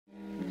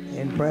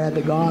prayer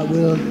that God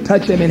will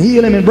touch him and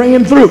heal him and bring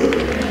him through.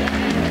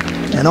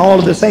 And all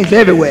of the saints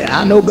everywhere,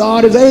 I know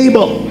God is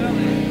able.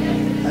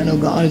 I know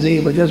God is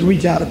able. Just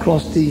reach out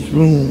across these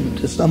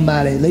rooms to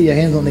somebody, lay your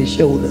hands on their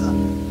shoulder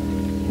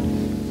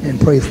and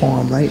pray for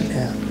them right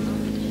now.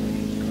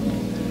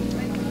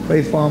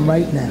 Pray for them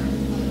right now.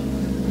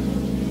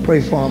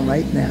 Pray for them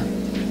right now.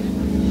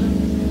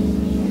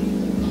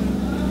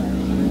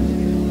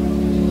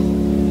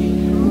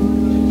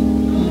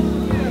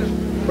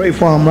 Pray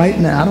for them right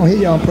now. I don't hear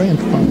y'all praying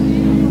for them.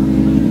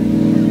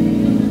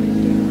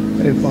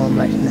 Pray for them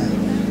right now.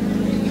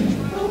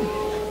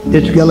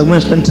 Get together,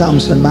 Winston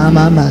Thompson. My.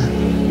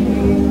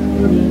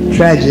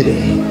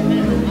 Tragedy.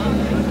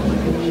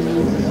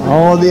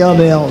 All the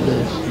other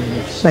elders,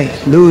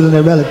 saints, losing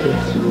their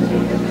relatives.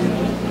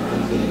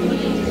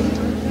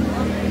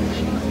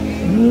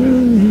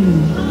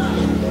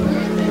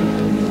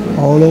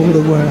 All over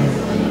the world.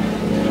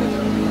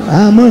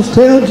 I must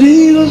tell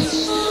Jesus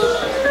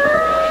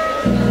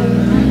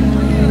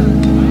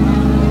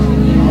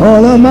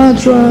all of my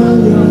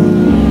trials.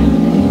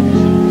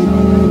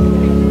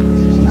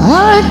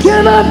 I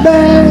cannot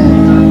bear.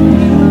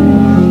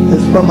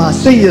 It's for my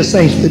senior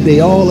saints today,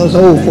 all us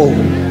old folk.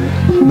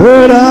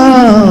 But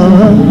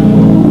I'm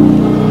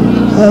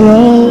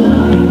alone.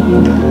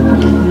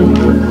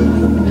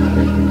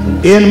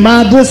 In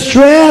my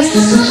distress,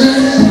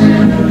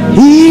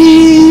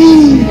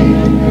 he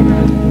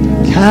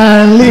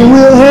kindly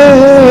will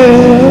help.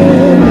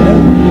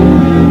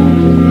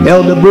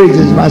 Elder Briggs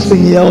is my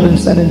senior elder in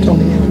San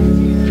Antonio.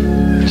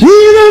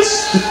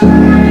 Jesus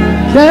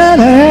can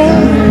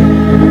help.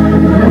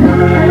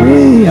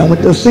 Hey, I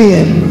went to see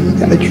him.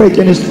 Got a trach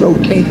in his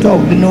throat. Can't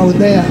talk. Didn't know I was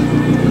there.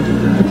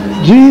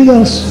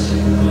 Jesus.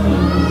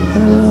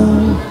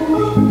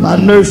 My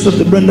nurse,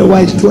 Sister Brenda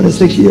White's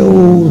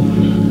 26-year-old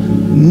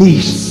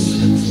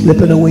niece,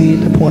 slipping away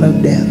at the point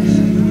of death.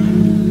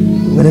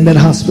 Went in that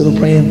hospital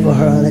praying for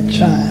her, that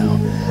child.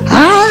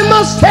 I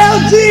must tell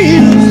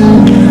Jesus.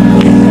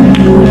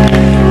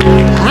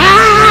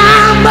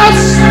 I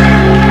must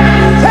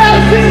tell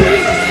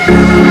Jesus.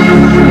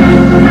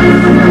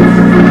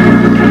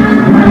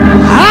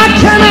 I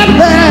cannot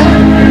bear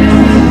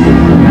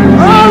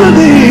all of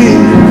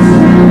these,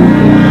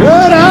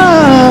 but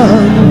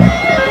I'm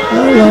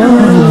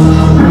alone.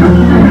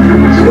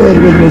 Say it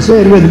with me,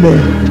 say it with me.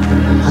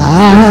 I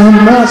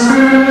must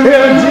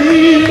tell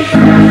Jesus.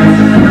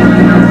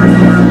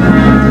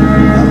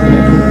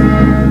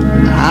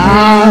 I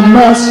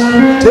must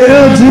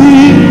tell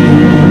Jesus.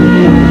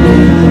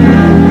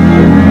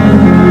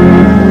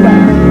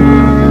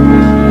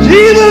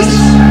 Jesus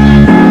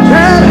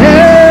can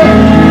help.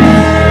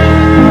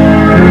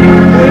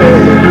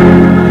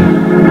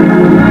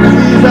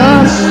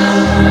 Jesus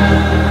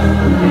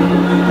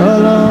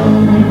alone.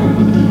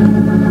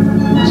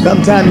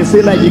 Sometimes you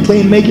feel like you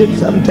can't make it.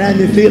 Sometimes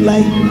you feel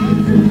like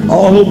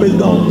all hope is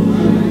gone.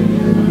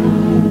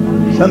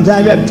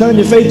 Sometimes you have to turn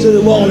your face to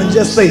the wall and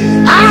just say,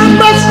 I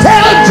must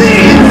tell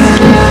Jesus.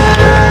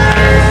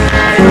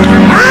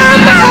 I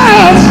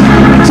must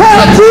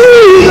tell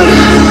Jesus.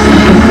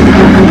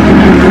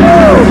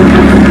 Oh,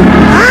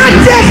 I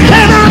just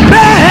cannot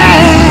bear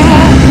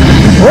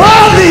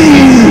all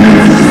these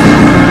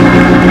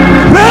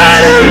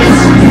burdens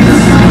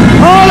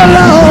all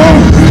alone.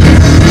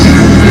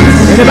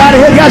 Anybody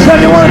here got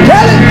something you want to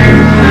tell him?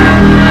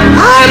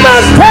 I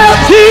must tell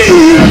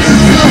Jesus.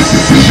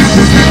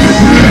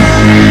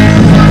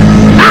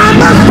 I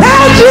must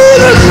tell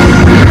Jesus.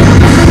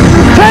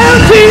 Tell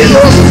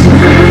Jesus.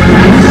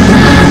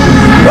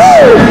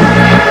 Woo!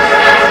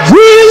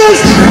 Jesus,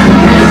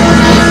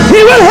 he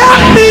will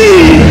help me.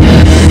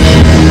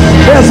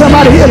 There's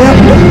somebody here to help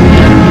me.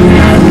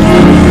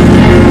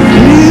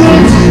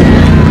 Jesus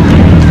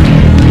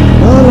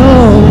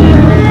alone.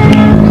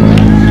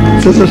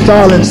 Sister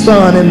Starling's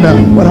son in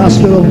what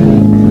hospital?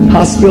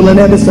 Hospital in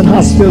Edison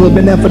Hospital.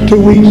 Been there for 2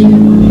 weeks.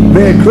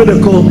 Very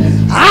critical.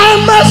 I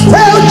must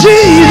tell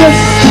Jesus.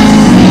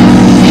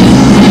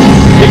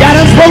 You got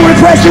a unspoken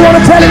request you want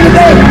to tell him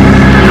today?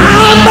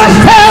 I must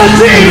tell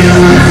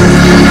Jesus.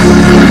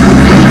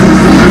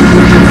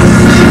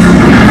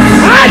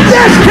 I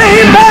just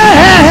came back.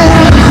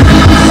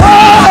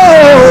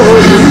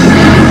 Oh,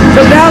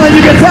 so down and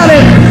you can tell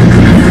him,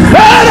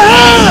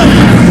 burden.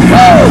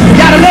 Oh, you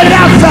got to let it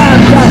outside.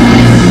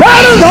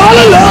 Burden's all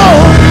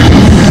alone.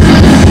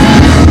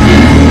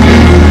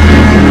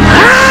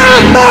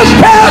 I must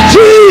tell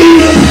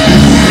Jesus.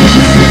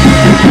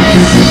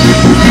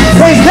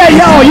 They say,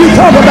 y'all, you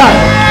talk about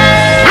it.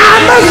 I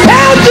must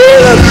tell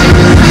Jesus.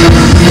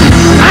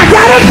 I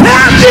gotta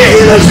tell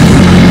Jesus.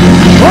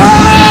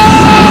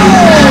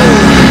 Oh,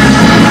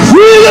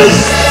 Jesus.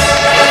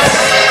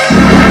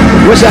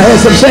 Wish I had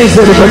some saints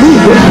that would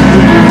believe it.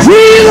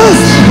 Jesus.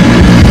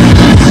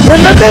 In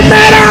the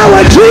midnight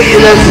hour,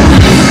 Jesus.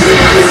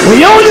 When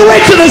you're on your way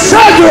to the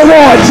surgery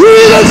ward,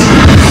 Jesus.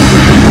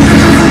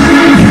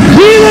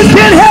 Jesus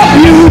can help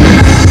you.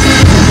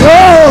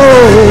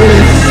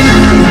 Oh,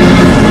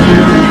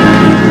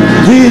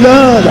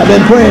 Jesus, I've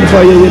been praying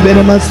for you. You've been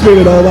in my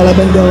spirit all while I've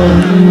been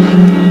gone.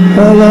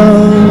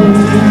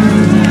 Hello.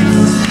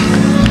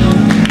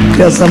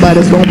 Tell somebody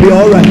it's going to be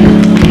all right.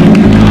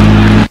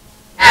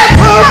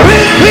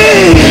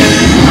 Everything.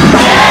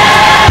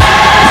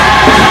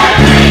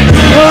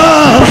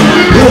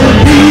 Will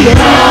be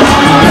all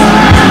right.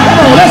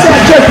 Come on, let's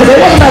have church today.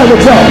 What's the matter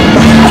with y'all?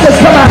 I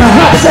just come out in a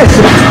hot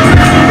section.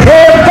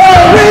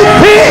 Everything will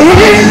be all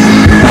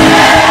right.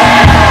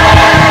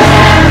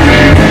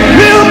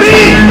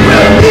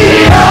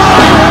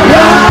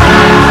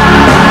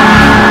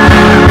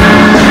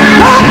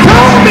 God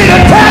told me to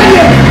tell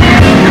you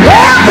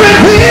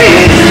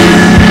everything.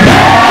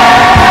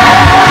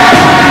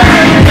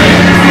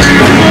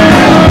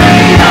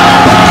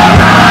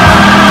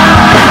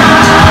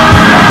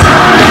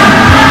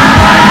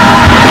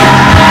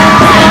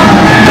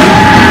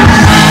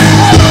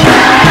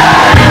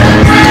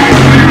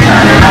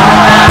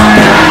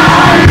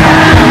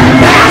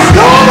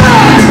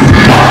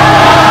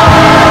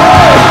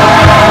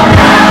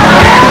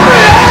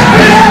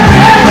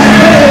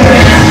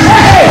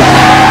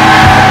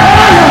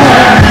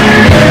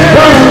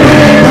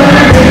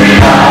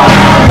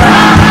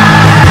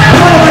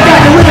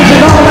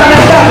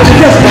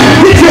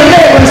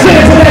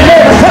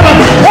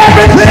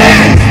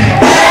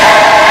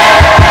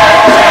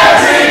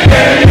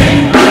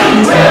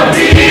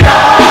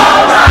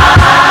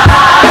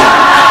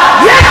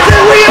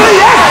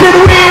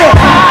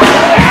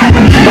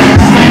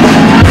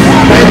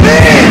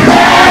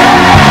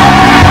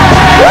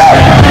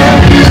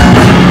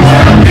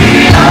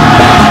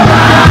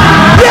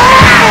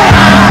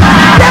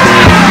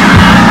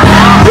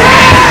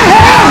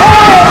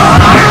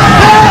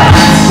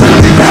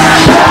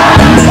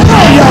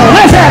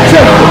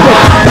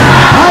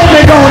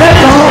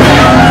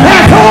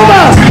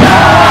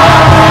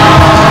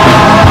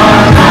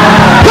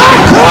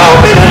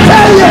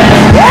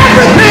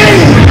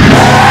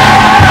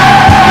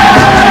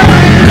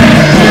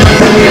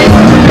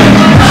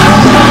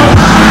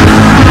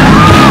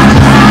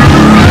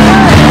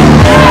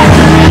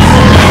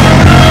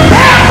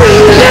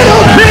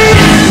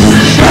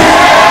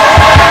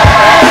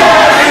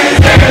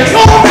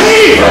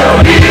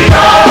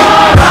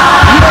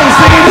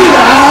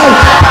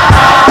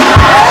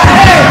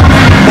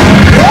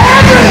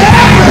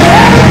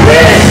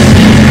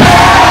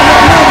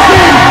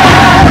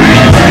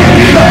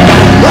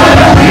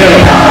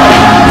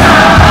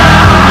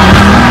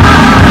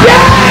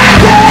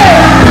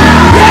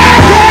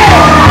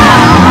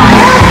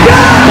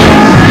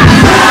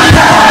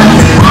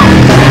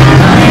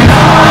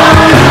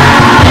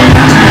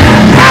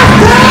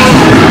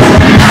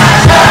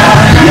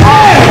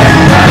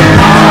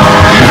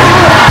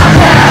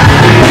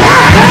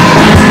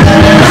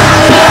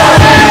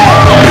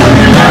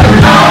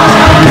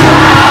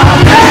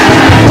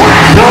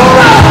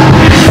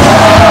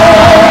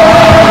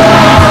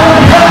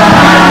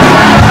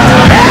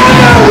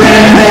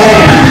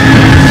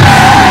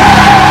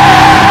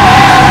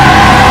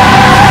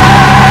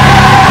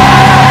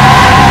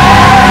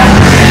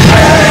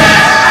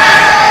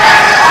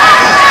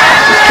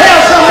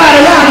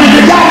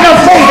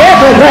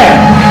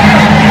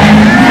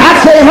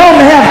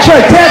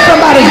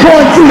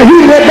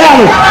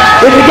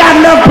 If you got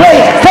enough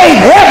faith,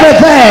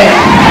 everything.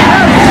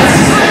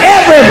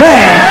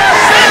 Everything.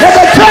 There's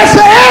a church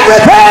for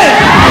everything.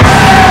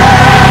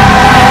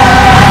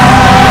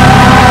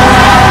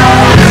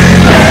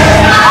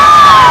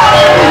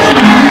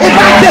 If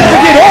I just to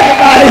get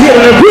everybody here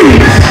to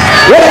agree,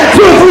 well, there are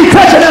 2 or 3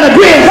 touching and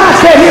agreeing, God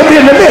said he'll be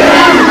in the midst.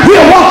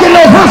 He'll walk in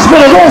those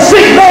hospitals on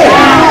sick beds,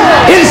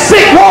 in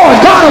sick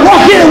wards. God will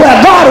walk anywhere.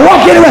 God will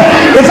walk anywhere.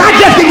 If I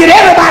just can get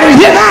everybody to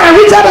get out and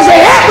reach up and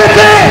say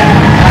everything.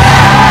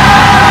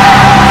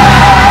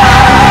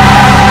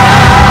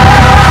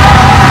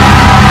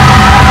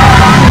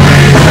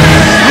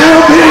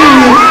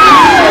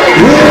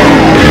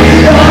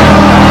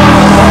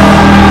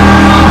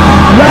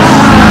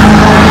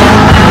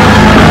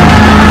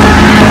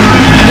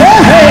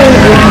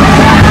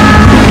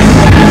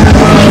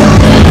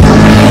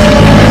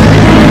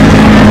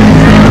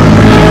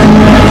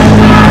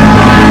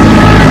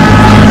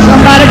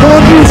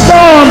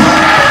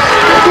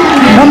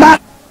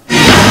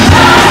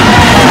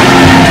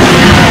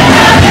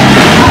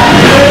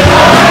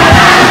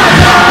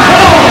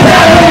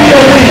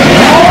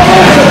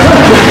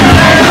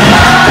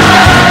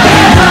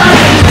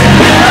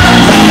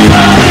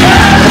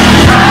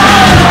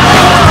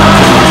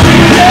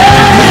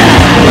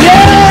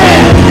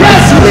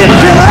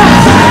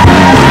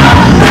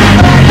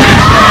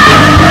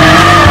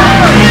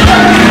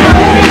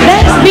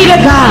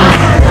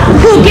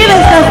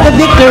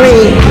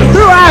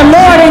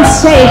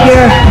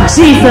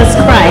 Jesus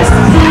Christ.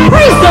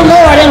 Praise the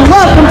Lord and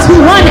welcome to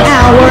 1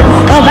 hour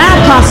of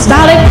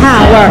apostolic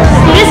power.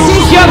 This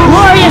is your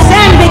glorious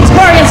and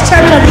victorious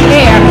church of the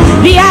air,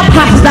 the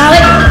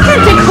Apostolic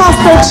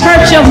Pentecostal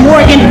Church of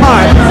Morgan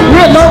Park.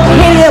 We're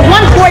located at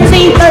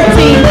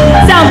 11413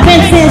 South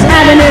Vincent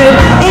Avenue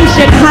in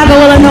Chicago,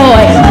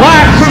 Illinois, where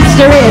our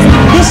pastor is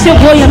Bishop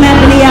William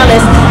Anthony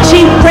Ellis,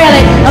 Chief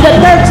Prelate of the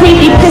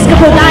 13th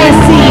Episcopal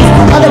Diocese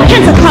of the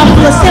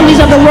Pentecostal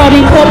Assemblies of the World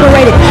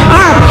Incorporated.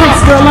 Our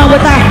pastor, along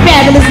with our family,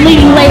 fabulous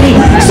leading lady,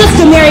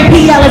 Sister Mary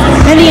P. Ellis,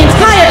 and the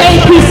entire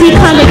APC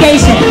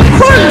congregation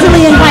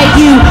cordially invite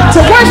you to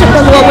worship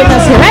the Lord with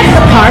us here at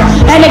the park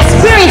and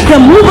experience the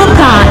move of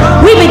God.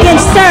 We begin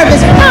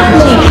service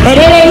promptly at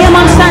 8 a.m.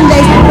 on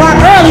Sundays for our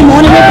early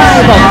morning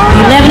revival.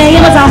 11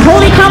 a.m. is our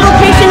holy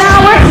convocation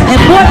hour,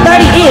 and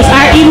 4:30 is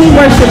our evening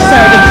worship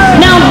service.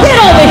 Now get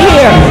over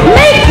here.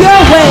 Make your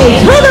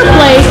way to the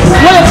place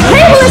where the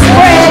table is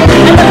spread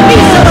and the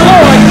feast of the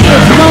Lord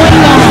is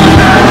going on.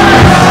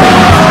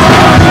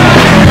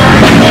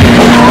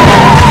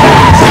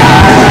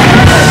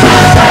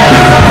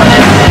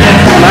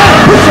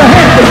 Put your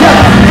hands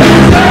together.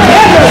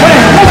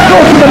 Everywhere. Let's go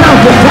to the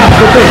mountaintop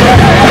today.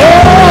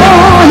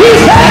 Oh, he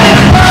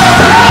said.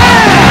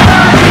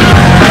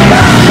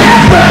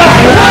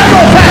 Everybody, one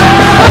more time.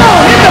 Come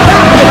on, in the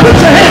balcony. Put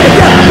your hands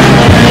together.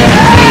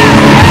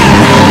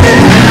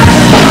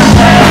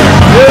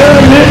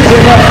 Lift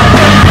it up.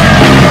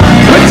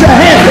 Put your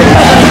hands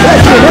together.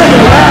 Bless you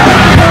everywhere.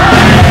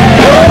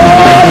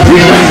 Oh,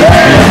 Jesus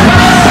said.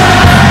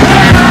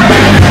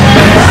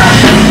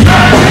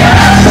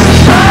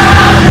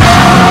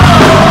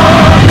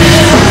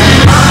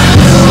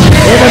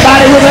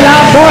 Everybody with a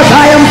loud voice,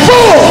 I am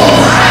full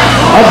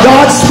of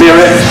God's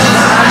Spirit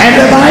and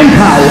divine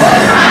power.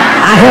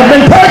 I have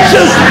been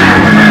purchased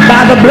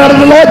by the blood of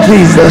the Lord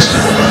Jesus.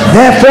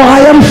 Therefore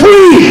I am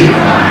free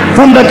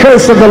from the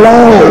curse of the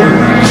law,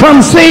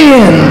 from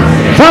sin,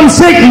 from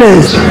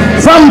sickness,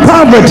 from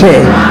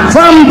poverty,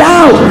 from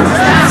doubt,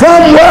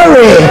 from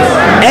worry.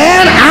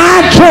 And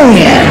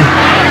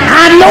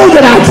I know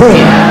that I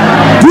can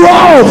do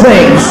all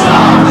things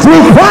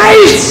through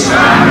Christ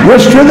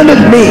which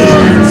strengtheneth me.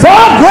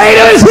 For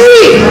greater is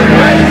he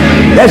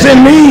that's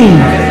in me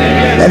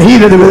than he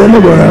that is within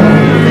the world.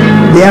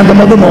 The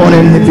anthem of the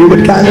morning, if you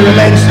would kindly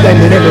remain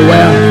standing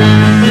everywhere.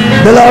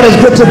 The Lord is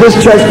good to this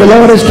church. The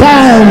Lord is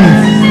kind.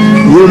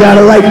 You got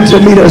a right to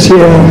meet us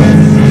here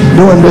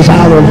during this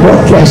hour of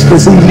broadcast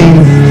this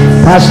evening.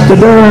 Pastor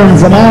Durham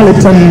from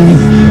Arlington,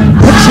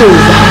 Texas,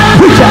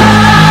 preacher.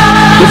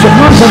 Bishop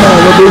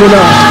Montanel will be with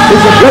us.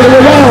 Bishop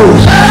Gregory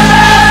Rose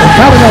from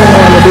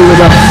California will be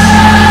with us.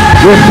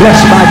 We're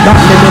blessed by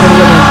godly men and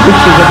women,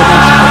 preachers of the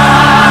gospel.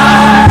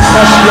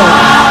 Bless Lord.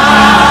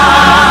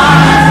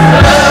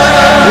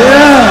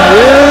 Yeah,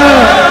 yeah.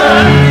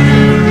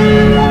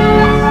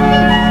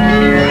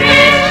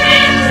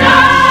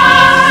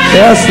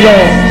 Yes,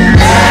 Lord.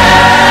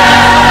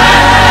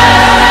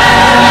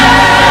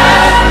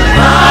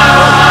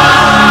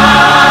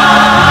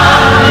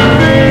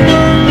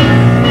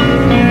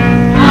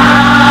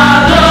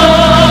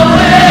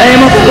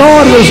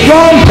 Lord with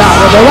strong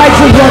power, the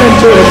righteous run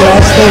into it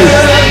last day.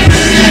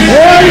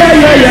 Oh, yeah,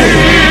 yeah, yeah.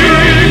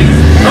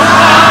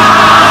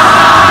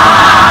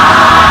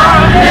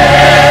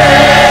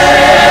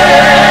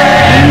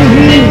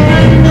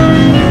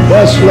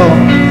 Yes,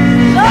 Lord.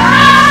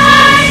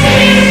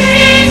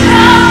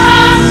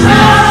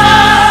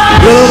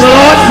 Will of the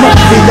Lord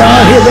must be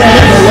done here, there, and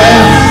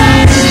everywhere.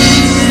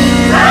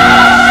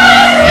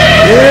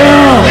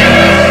 Yeah.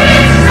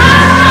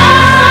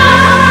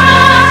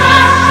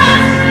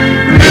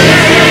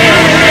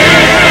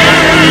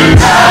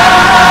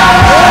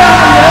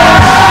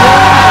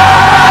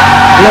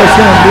 Bless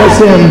him, bless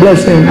him,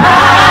 bless him.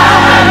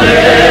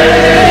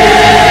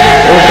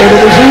 Okay, but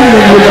this evening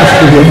we're blessed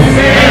to him.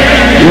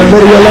 You're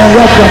ready, you're long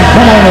welcome.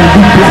 Come on and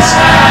be blessed.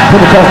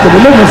 Pentecost of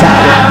deliverance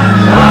hour.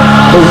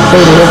 Every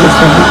Sunday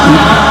evening.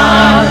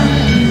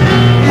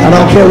 I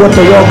don't care what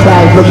the war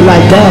clouds look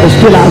like. God is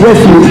still our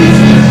refuge.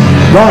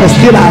 God is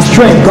still our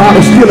strength. God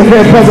is still a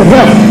very present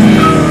help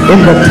in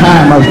the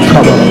time of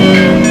trouble.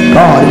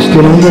 God is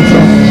still on the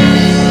throne.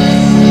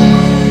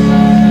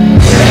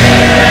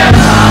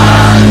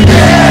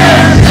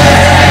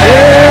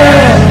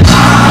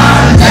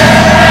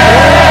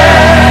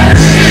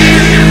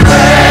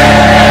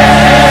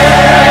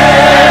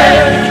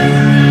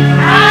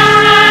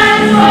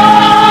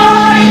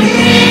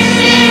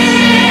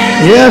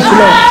 Yes,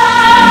 Lord.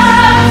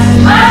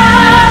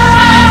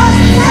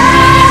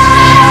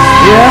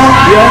 Yeah.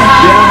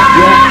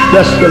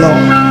 Bless the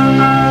Lord.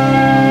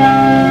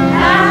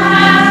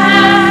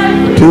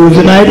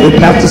 Tuesday night with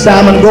Pastor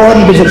Simon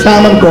Gordon, Bishop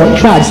Simon Gordon,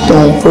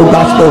 Tridestone Full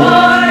Gospel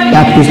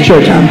Baptist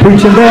Church. I'm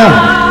preaching there,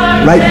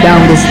 right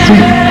down the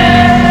street.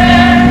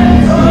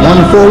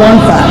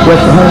 1415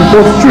 West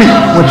 104th Street.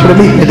 I want you to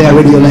meet me there,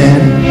 Radio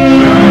Land.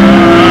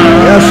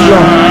 Yes,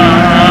 Lord.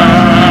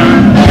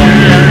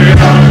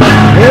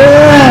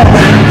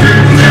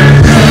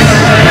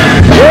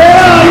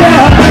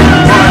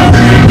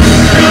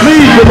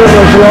 Deliver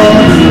us, Lord.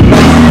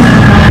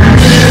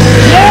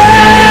 Yeah.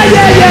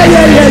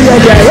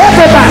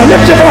 Everybody,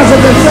 lift your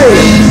voices and say,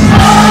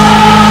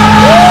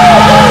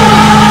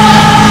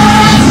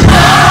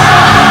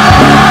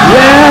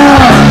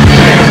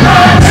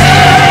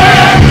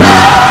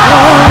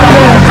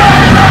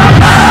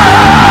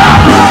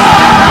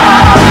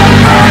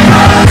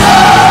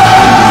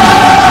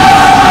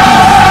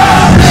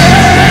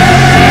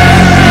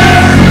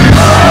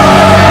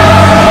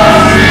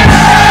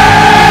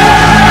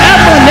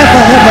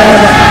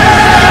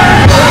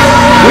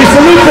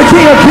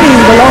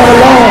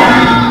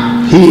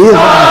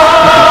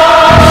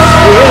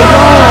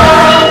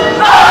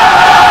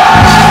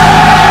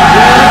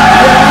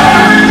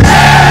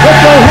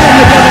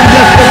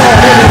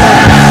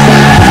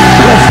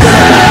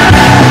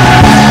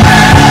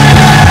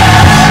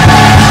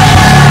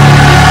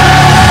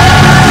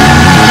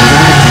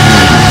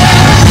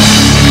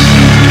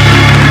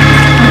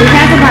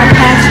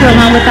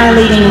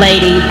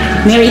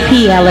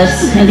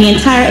 Ellis, and the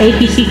entire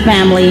APC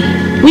family,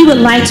 we would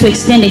like to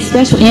extend a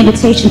special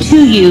invitation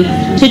to you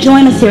to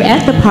join us here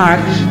at the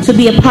park to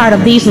be a part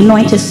of these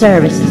anointed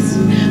services.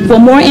 For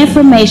more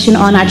information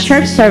on our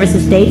church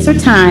services dates or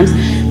times,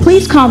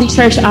 please call the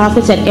church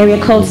office at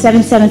area code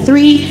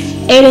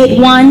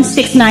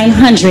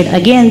 773-881-6900.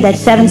 Again,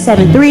 that's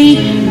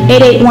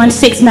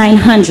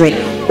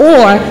 773-881-6900.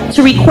 Or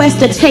to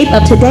request a tape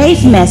of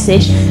today's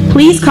message,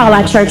 please call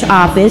our church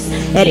office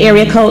at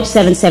area code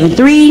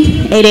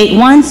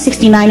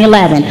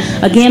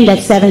 773-881-6911. Again,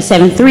 that's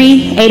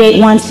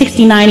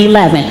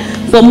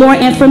 773-881-6911. For more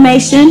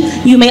information,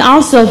 you may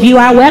also view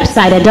our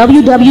website at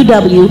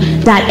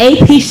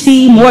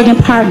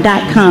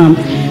www.apcmorganpark.com.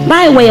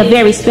 By way of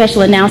very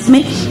special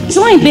announcement,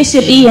 join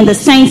Bishop E and the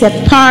saints at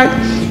the park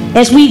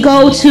as we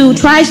go to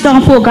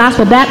Tri-Stone Full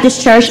Gospel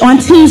Baptist Church on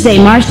Tuesday,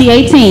 March the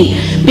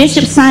 18th.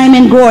 Bishop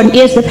Simon Gordon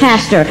is the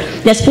pastor.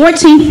 That's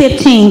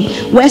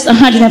 1415 West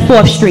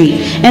 104th Street.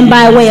 And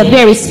by way of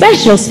very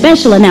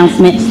special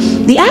announcement,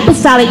 the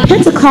Apostolic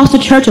Pentecostal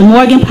Church of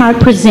Morgan Park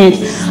presents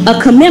a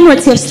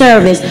commemorative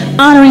service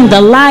honoring the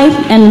life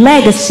and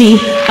legacy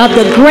of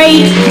the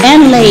great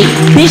and late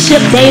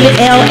Bishop David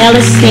L.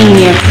 Ellis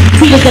Sr.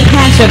 He was the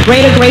pastor of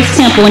Greater Grace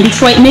Temple in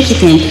Detroit,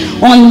 Michigan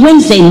on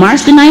Wednesday,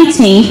 March the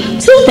 19th,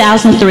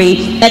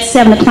 2003 at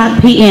 7 o'clock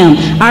p.m.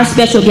 Our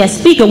special guest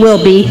speaker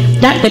will be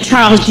Dr.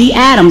 Charles G.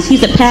 Adams.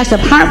 He's a pastor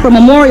of Hartford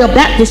Memorial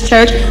Baptist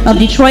Church of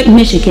Detroit,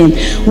 Michigan.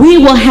 We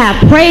will have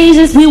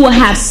praises. We will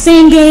have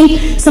singing,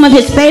 some of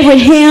his favorite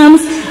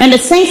hymns, and the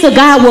saints of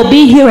God will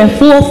be here in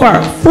full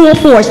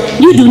force.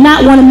 You do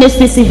not want to miss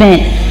this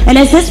event. And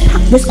as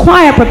this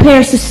choir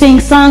prepares to sing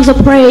songs of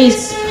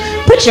praise,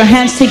 put your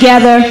hands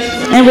together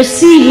and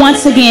receive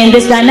once again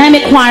this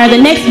dynamic choir.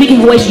 The next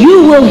speaking voice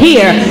you will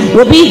hear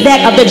will be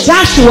that of the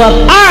Joshua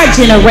of our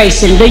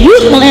generation, the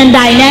youthful and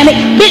dynamic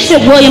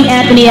Bishop William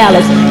Anthony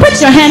Ellis.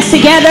 Put your hands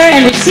together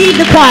and receive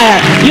the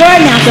choir. Your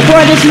announcer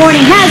for this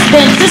morning has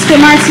been Sister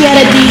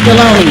Marcietta D.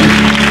 Deloney. To love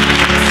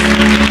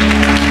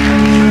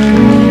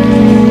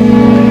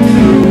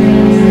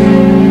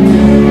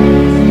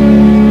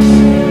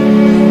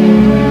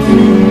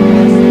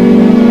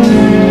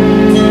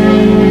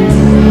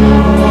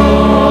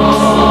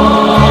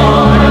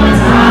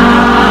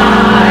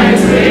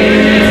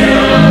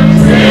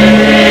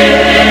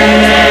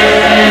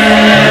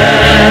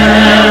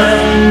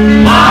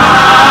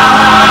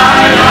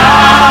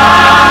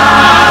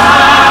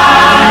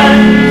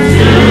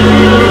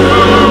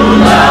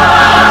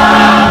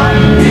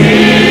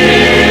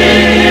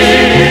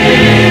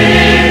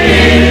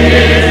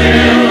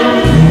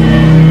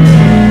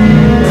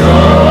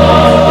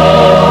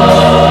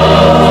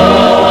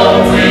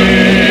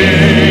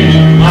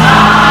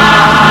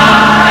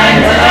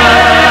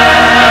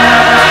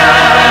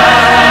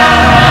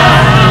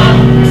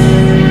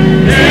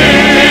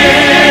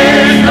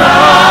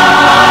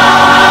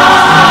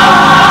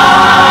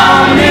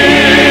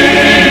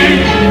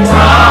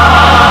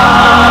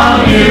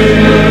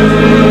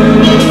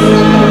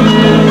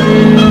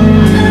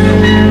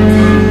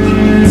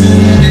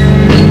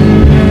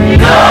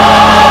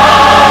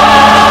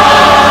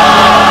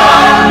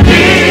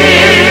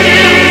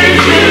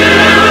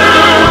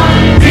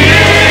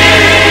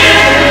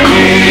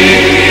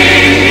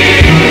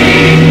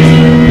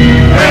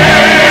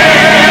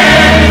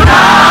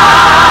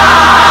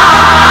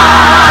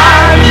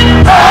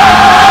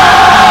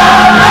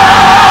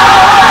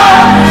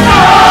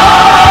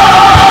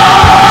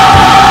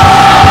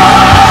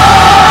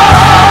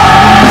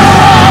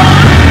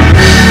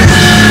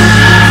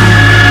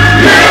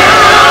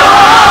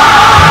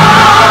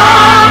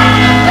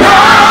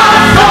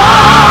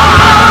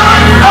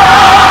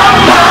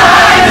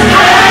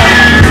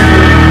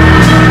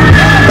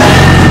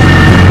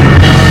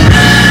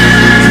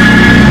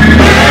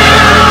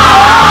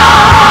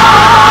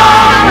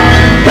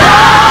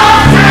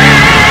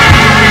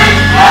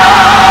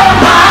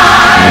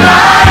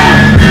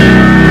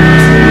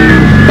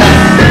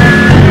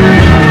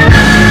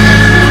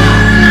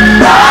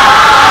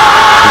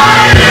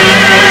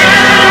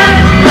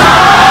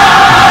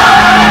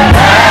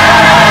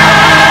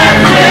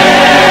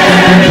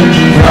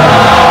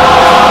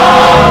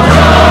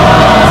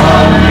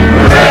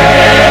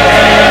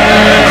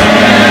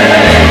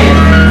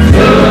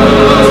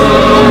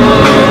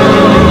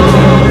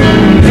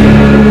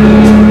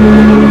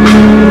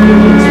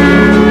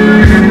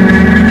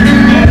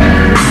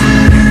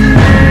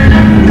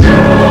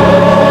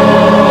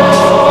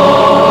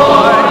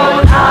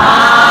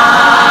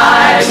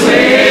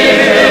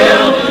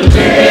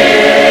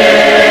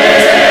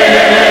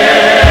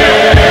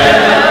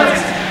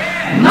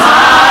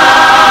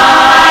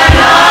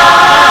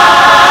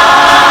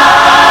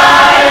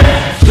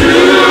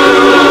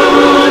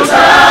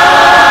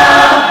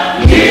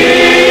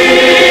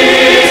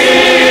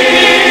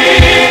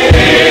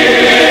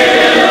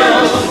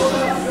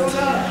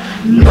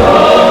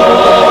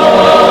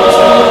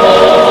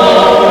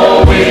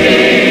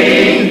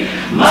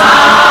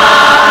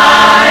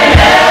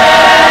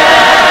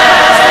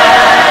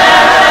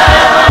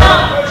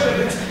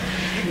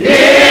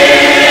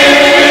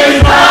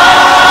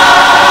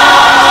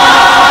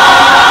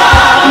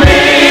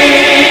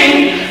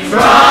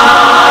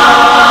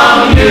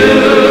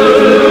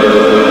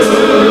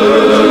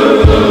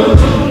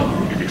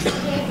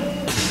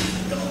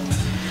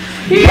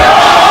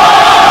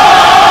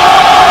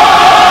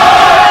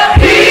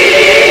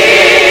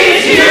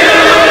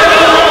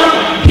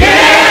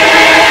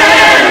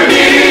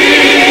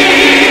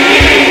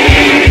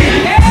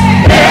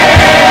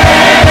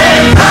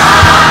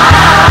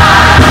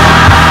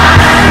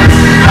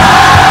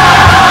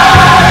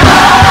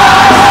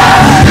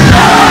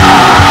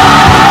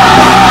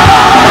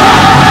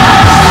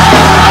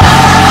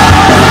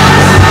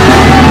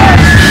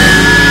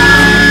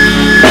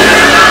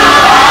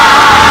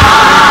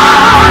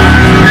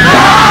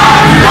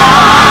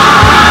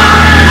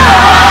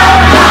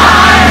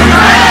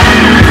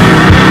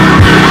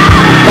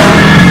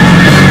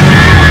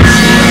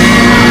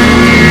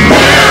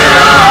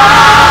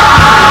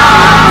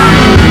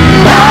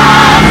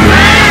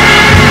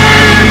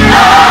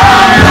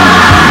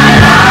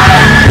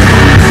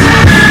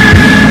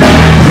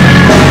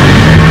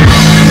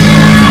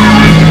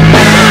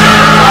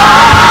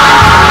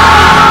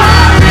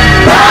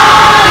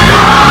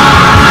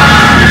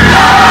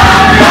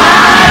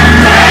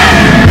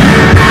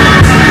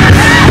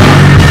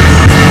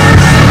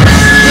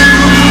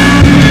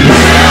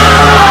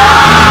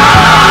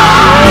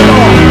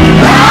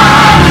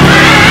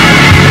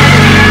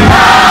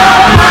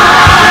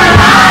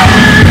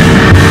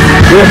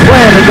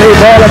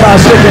all of our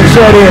sick and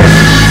shut in.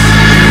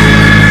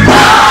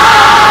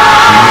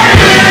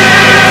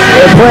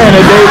 We're praying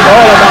today for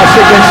all of our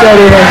sick and shut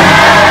in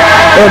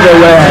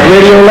everywhere.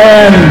 Radio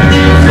land,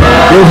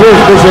 resist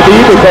Bishop E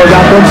because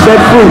I've been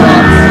set free.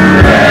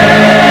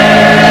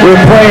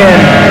 We're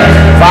praying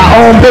for our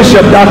own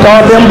bishop, Dr.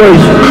 Arthur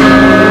Ambrose.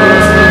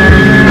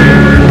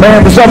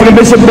 Praying for Suffering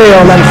Bishop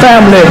Bell and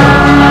family.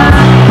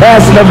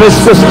 Passing of his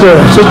sister,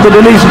 Sister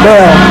Denise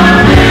Bell.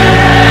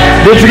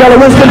 Bishop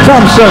Winston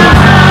Thompson.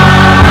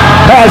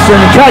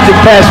 Tragic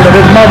passing of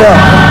his mother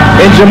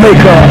in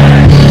Jamaica.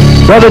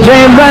 Brother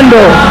James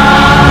Randall.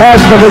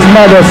 Passing of his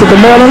mother, Sister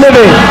Marilyn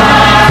Libby.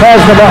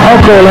 Passing of her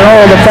uncle and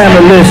all the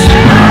family list.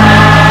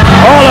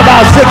 All of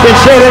our sick and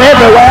shedding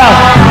everywhere.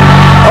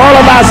 All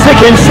of our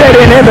sick and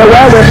shedding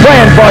everywhere. We're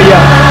praying for you.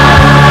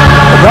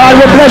 God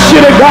will bless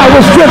you, that God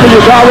will strengthen you,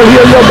 God will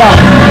heal your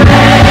body.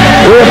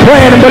 We're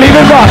praying and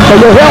believing God for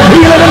your health,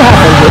 healing, and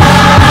happiness.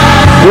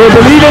 We're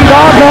believing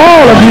God for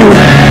all of you.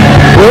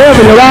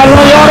 Wherever you're riding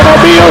on your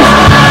automobiles,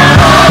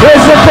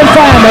 prison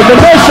confinement, the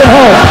nursing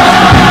home,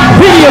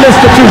 penal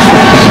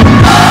institution,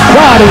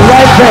 God is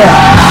right there.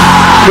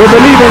 We're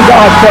believing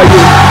God for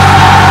you.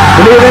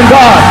 Believing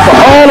God for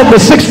all of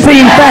the 16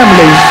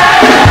 families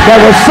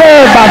that were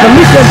served by the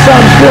Lincoln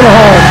Sons Funeral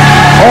Home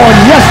on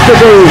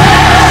yesterday.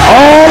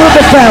 All of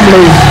the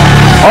families,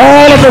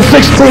 all of the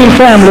 16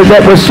 families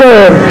that were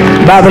served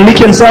by the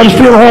Lincoln Sons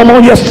Funeral Home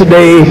on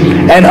yesterday,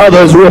 and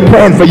others, we're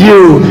praying for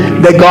you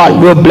that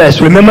God will bless.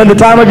 Remember the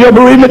time of your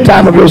bereavement,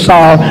 time of your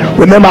sorrow.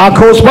 Remember our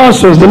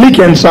co-sponsors, the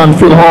Lincoln Sons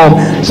Funeral Home,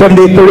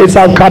 7838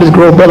 South Cottage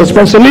Grove. Brother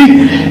Spencer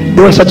Lee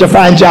doing such a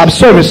fine job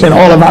servicing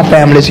all of our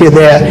families here,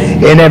 there,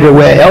 and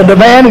everywhere. Elder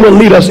Van will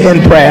lead us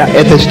in prayer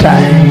at this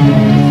time.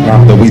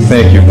 Father, we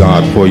thank you,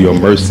 God, for your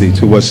mercy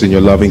to us and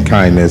your loving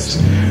kindness.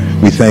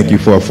 We thank you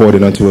for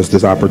affording unto us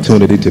this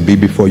opportunity to be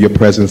before your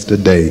presence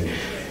today.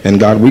 And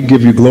God, we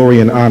give you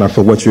glory and honor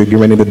for what you're getting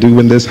ready to do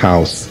in this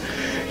house.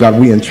 God,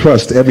 we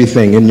entrust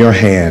everything in your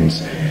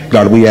hands.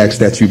 God, we ask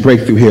that you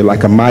break through here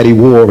like a mighty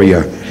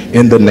warrior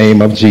in the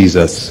name of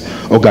Jesus.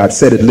 Oh God,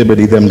 set at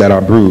liberty them that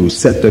are bruised.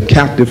 Set the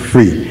captive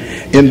free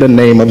in the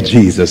name of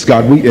Jesus.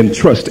 God, we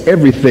entrust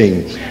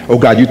everything. Oh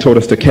God, you told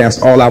us to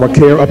cast all our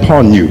care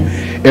upon you.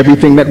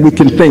 Everything that we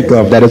can think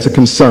of that is a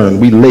concern,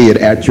 we lay it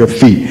at your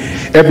feet.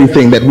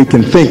 Everything that we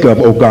can think of,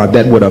 oh God,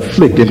 that would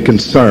afflict and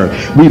concern,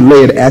 we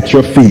lay it at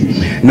your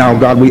feet. Now,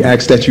 God, we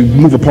ask that you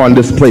move upon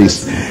this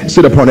place,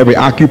 sit upon every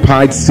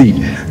occupied seat,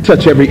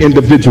 touch every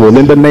individual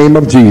in the name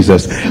of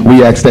Jesus.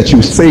 We ask that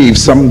you save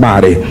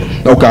somebody.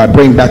 Oh God,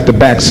 bring back the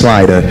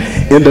backslider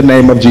in the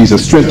name of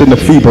Jesus. Strengthen the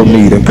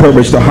feeble-kneed,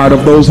 encourage the heart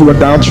of those who are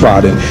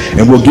downtrodden,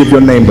 and we'll give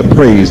your name the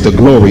praise, the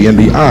glory, and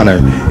the honor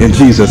in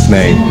Jesus'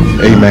 name.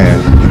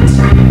 Amen.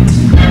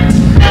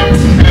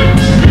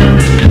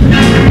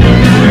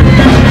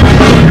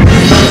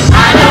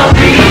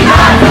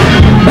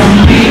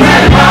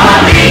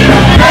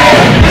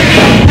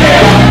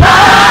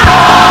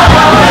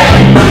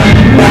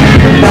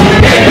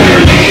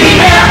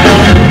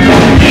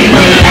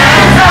 He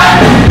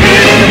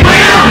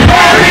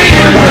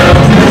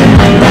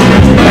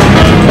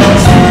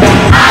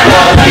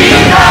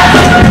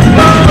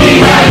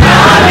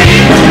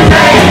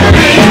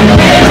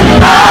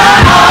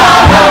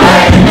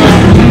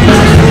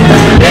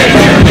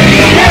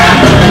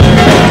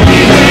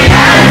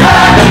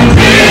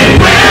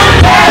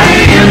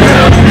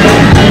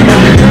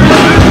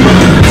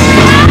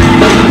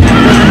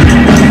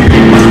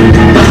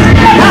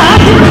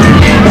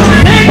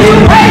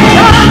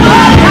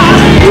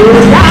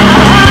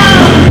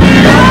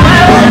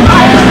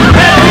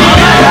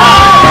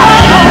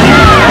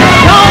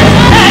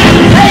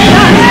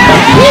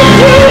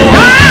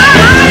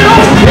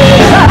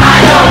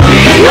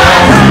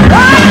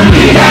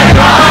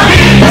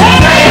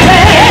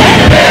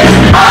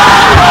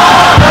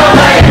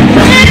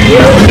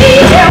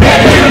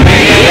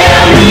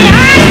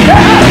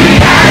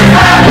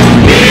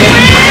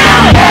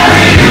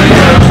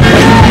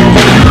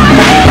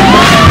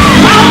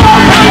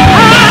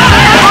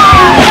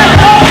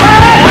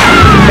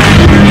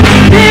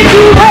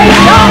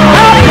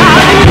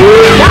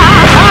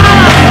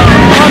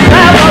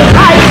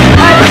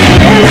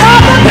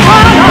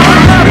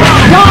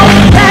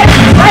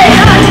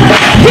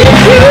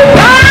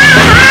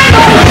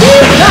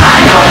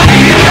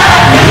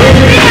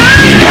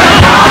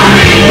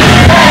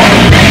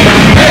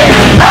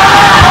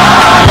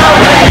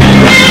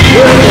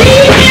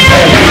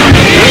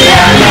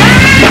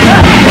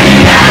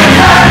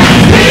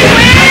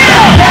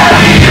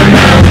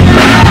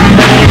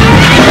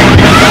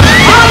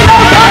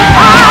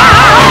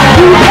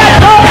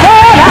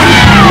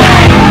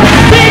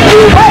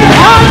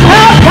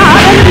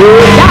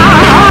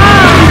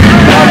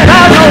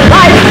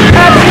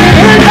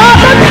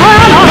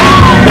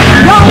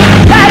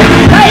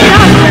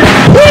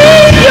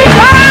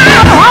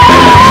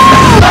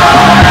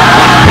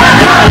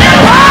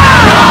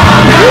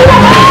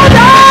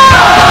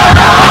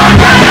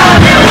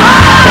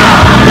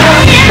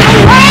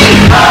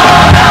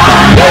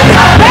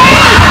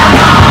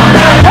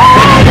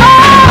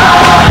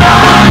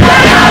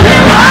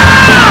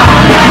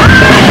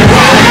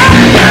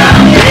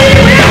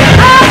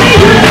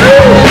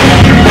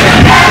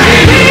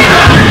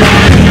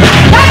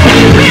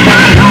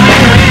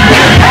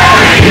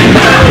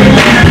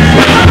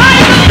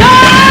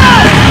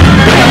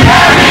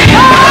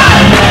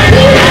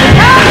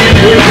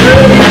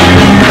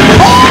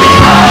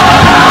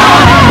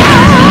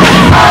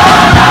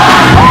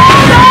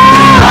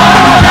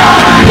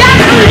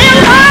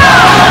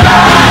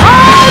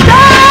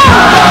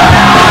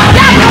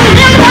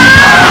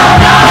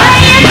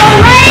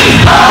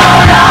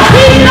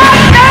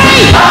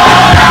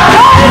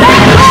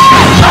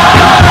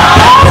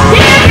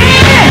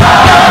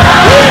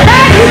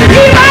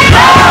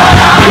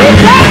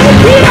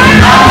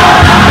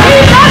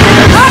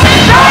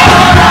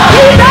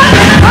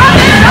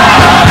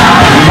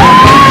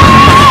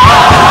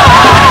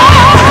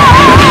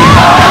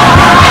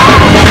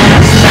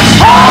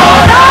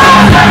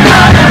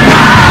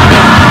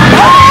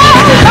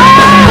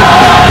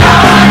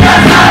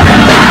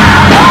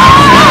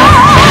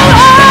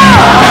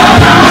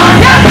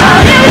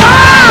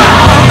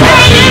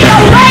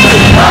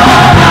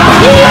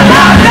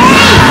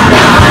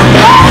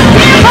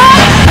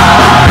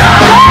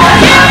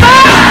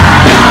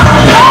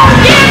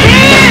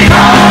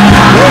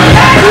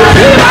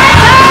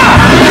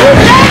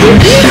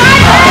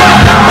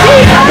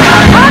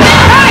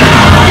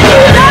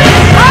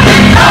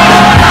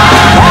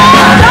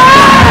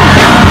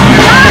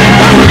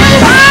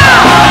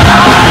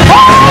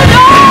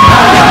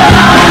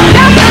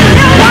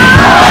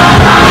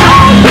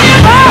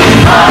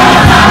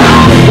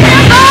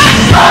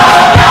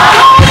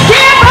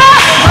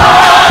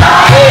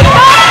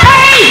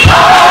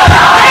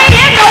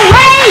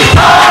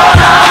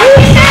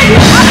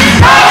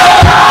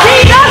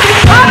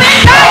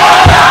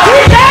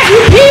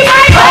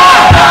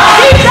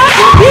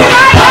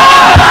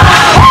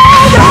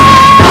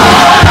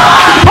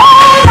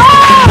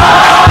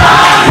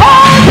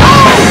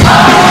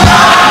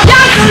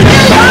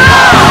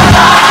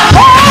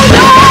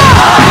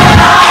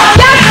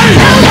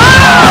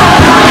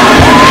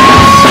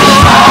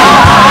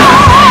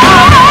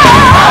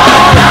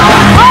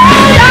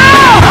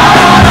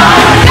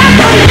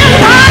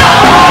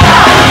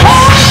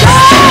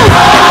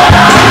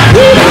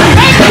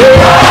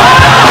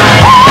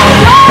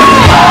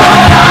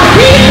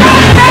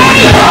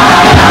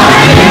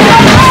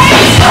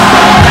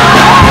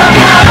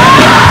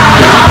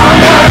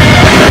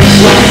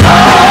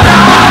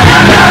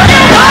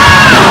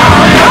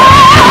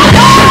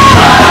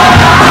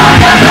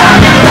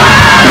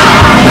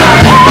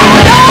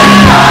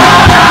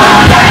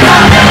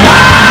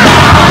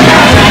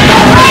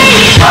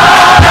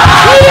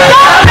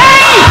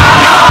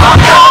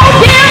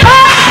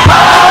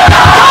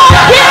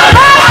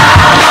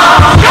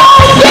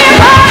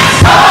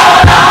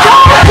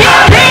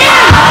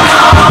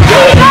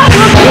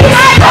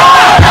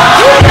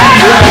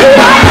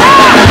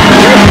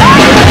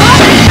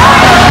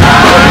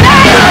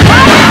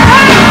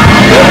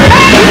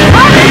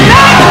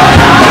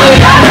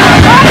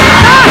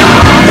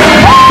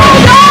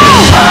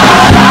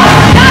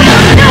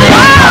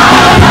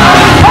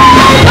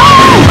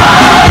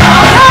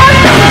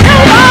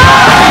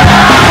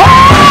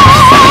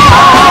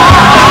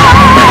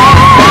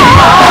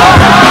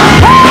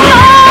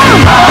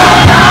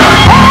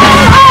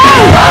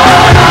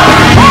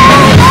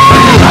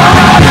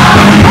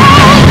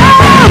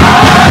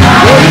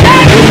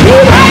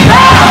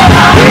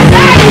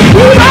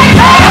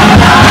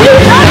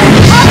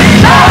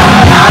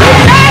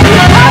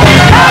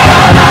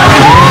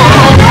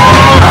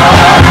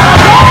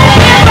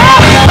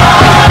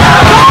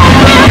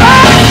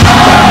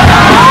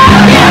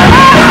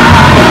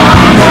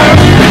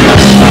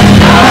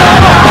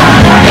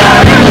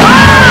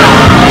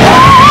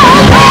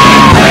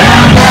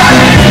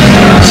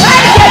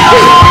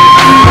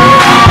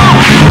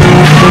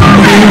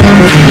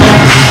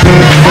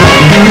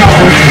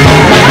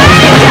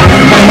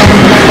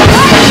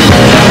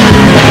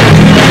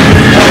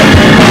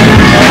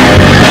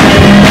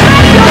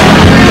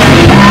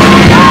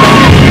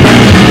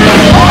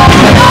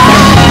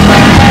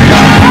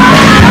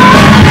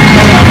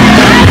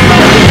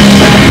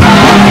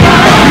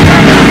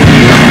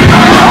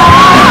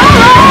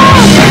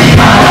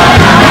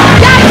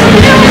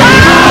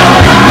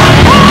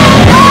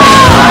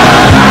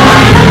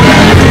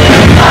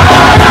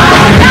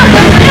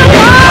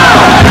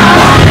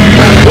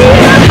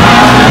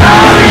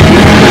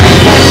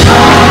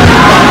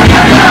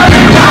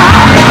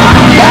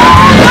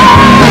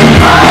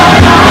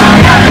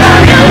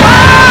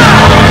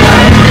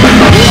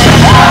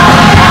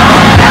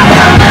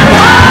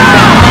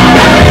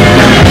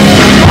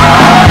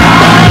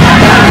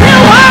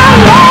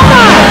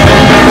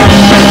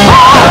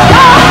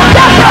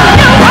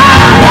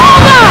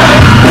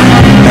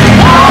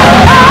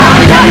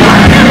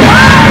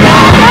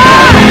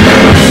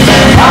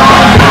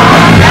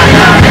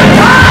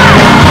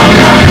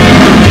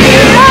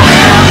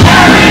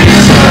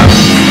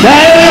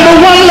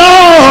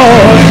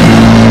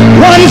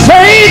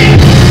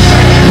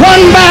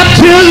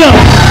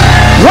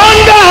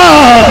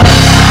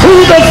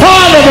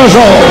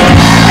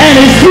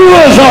through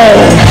us all,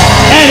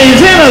 and he's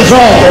in us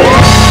all,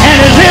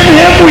 and it's in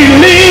him we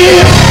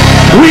live,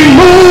 we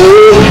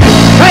move.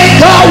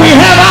 Thank God we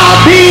have our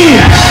being.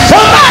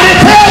 Somebody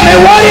tell me,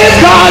 what is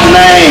God's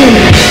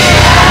name?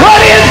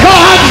 What is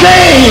God's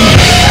name?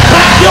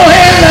 Clap your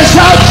hands and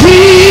shout,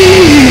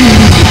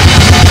 Jesus.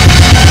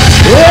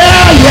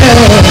 Yeah.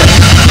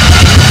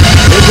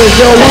 This is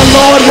your one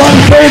Lord,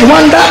 one faith,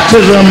 one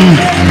baptism,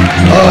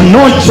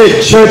 anointed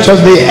church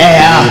of the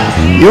air,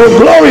 your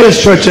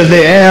glorious church of the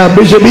air,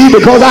 Bishop E,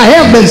 because I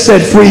have been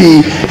set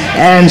free,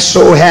 and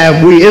so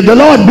have we. Is the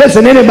Lord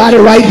blessing anybody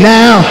right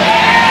now?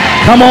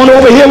 Come on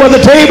over here where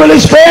the table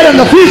is spread and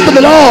the feast of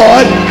the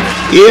Lord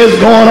is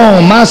going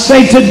on. My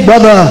sainted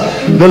brother,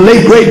 the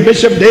late great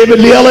Bishop David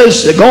Lee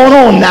Ellis, going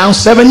on now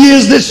 7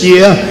 years this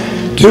year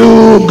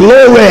to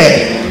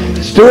glory.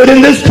 Stood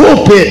in this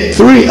pulpit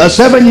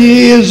 7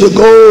 years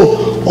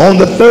ago on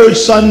the third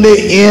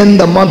Sunday in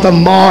the month of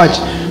March,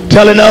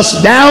 telling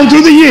us down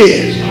through the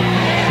years,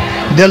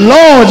 the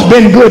Lord's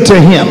been good to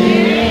him.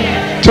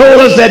 Told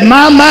us that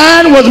my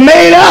mind was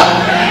made up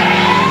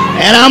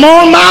and I'm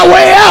on my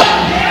way up.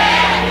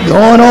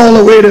 Going all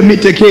the way to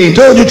meet the King.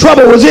 Told you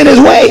trouble was in his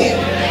way.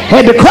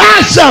 Had to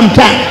cry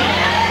sometime.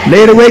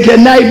 Laid awake at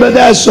night, but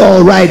that's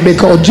all right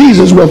because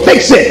Jesus will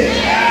fix it.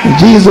 And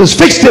Jesus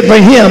fixed it for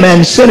him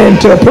and sent him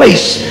to a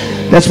place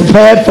that's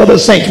prepared for the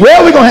saints.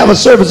 Well, we're going to have a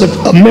service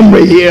of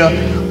memory here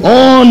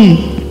on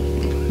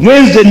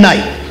Wednesday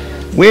night.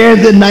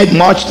 Wednesday night,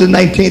 March the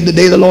 19th, the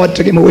day the Lord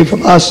took him away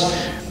from us.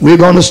 We're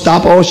going to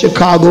stop all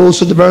Chicago.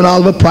 Sister Vernon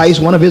Oliver Price,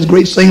 one of his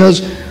great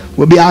singers,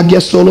 will be our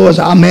guest soloist.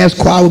 Our mass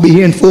choir will be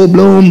here in full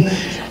bloom.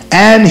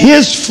 And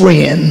his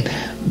friend,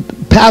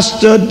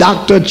 Pastor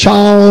Dr.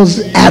 Charles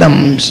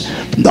Adams,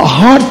 from the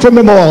Hartford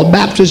Memorial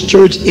Baptist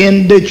Church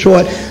in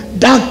Detroit.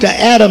 Dr.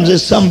 Adams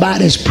is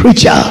somebody's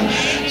preacher.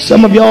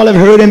 Some of y'all have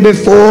heard him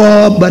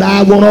before, but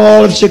I want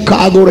all of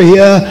Chicago to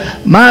hear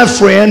my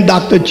friend,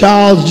 Dr.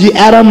 Charles G.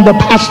 Adams, the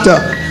pastor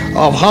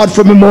of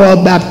Hartford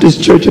Memorial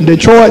Baptist Church in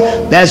Detroit.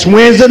 That's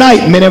Wednesday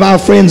night. Many of our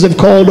friends have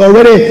called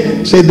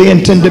already, say they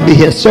intend to be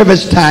here.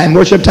 Service time,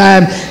 worship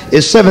time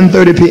is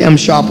 7:30 p.m.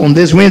 sharp on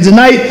this Wednesday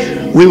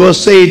night. We will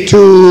say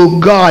to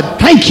God,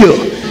 thank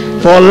you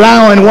for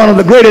allowing one of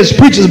the greatest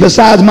preachers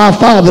besides my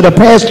father to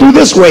pass through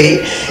this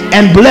way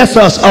and bless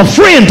us, a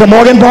friend to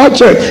Morgan Park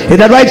Church. Is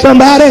that right,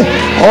 somebody?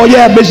 Oh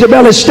yeah, Bishop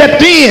Ellis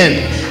stepped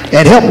in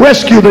and helped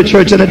rescue the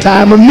church in a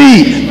time of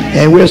need.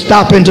 And we're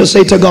stopping to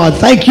say to God,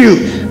 thank you.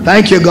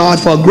 Thank you, God,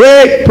 for a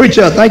great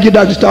preacher. Thank you,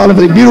 Dr. Starling,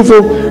 for the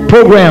beautiful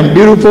program.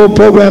 Beautiful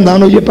programs. I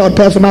know you'll probably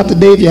pass them out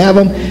today if you have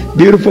them.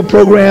 Beautiful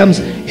programs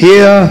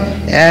here.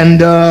 And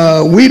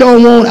we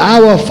don't want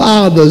our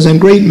fathers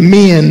and great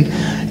men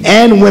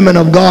and women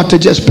of God to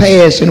just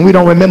pass and we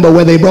don't remember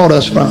where they brought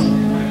us from.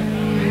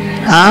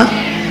 Huh?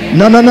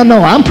 No.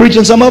 I'm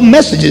preaching some of them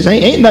messages.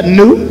 Ain't nothing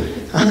new.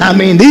 I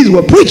mean, these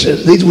were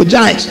preachers. These were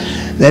giants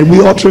that we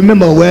ought to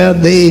remember where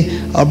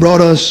they brought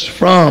us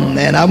from.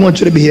 And I want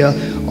you to be here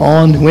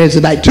on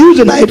Wednesday night.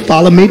 Tuesday night,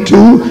 follow me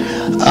to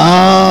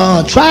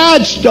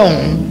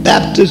Tridestone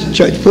Baptist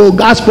Church, Full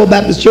Gospel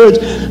Baptist Church.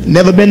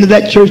 Never been to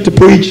that church to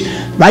preach.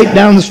 Right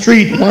down the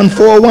street,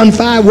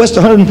 1415 West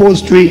 104th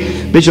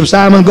Street. Bishop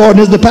Simon Gordon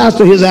is the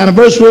pastor. His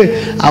anniversary.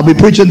 I'll be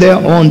preaching there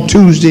on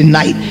Tuesday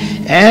night.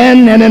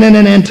 And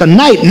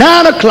tonight,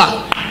 9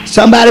 o'clock.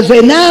 Somebody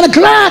say 9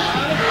 o'clock.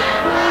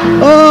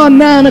 Oh,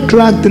 9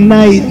 o'clock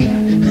tonight.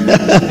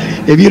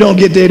 If you don't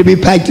get there, to be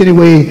packed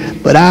anyway.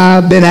 But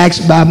I've been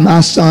asked by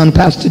my son,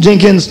 Pastor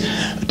Jenkins,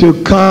 to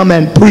come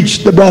and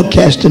preach the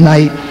broadcast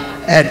tonight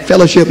at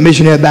Fellowship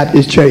Missionary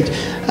Baptist Church.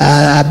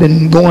 I've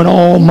been going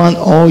all month,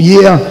 all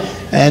year,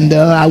 and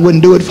I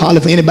wouldn't do it for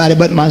anybody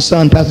but my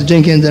son, Pastor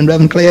Jenkins, and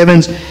Reverend Clay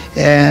Evans.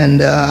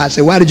 And I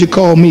said, why did you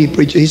call me,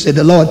 preacher? He said,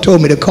 the Lord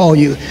told me to call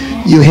you.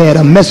 You had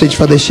a message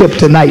for the ship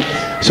tonight.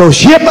 So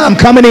ship, I'm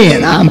coming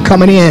in. I'm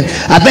coming in.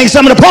 I think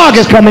some of the park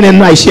is coming in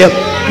tonight, ship.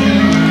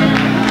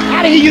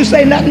 I didn't hear you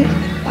say nothing.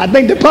 I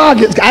think the park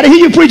is. I didn't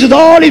hear you preachers,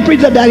 all these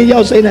preachers up there,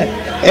 y'all say that.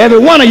 Every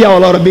one of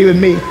y'all ought to be with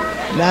me.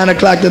 9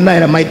 o'clock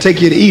tonight. I might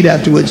take you to eat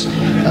afterwards.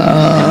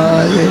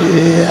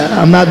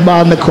 I'm not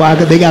bothering the choir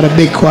because they got a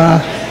big choir.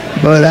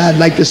 But I'd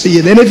like to see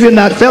you. And if you're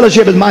not,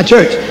 Fellowship is my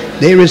church.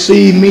 They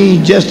receive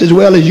me just as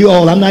well as you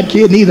all. I'm not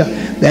kidding either.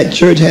 That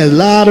church has a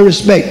lot of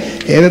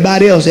respect.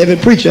 Everybody else, every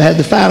preacher has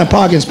to find a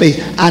parking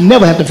space. I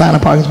never have to find a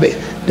parking space.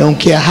 Don't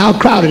care how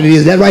crowded it is.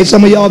 Is that right?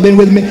 Some of y'all been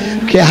with me?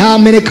 Don't care how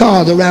many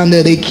cars around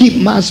there. They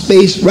keep my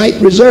space right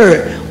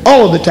reserved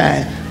all the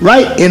time.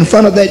 Right in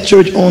front of that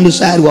church on the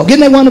sidewalk.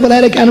 Isn't that wonderful?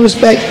 That kind of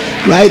respect?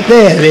 Right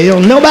there. They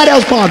don't, nobody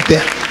else parked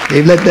there.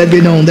 They've let that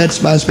be known.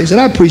 That's my space. And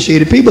I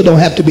appreciate it. People don't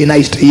have to be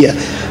nice to you.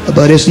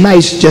 But it's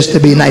nice just to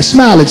be nice.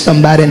 Smile at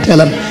somebody and tell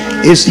them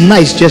it's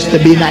nice just to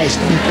be nice.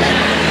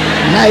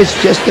 Nice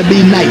just to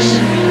be nice.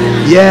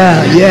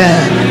 Yeah.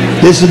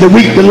 This is the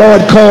week the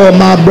Lord called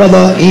my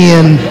brother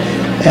in.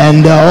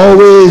 And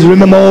always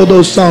remember all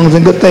those songs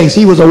and good things.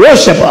 He was a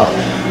worshiper.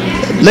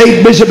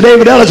 Late Bishop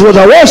David Ellis was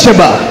a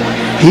worshiper.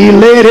 He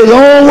led his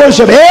own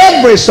worship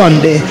every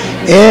Sunday,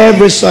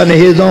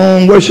 his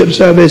own worship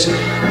service.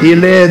 He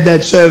led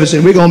that service,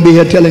 and we're going to be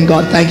here telling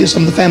God thank you.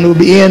 Some of the family will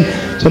be in,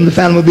 some of the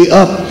family will be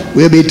up.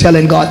 We'll be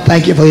telling God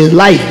thank you for his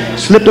life.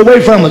 Slipped away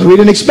from us. We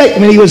didn't expect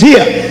him when he was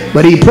here,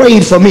 but he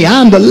prayed for me.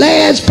 I'm the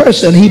last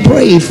person he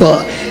prayed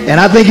for, and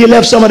I think he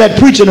left some of that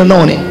preaching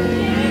anointing.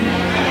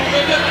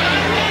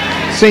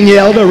 Senior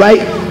elder,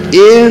 right?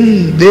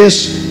 In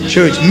this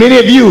church. Many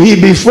of you he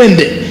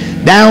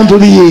befriended down through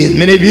the years.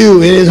 Many of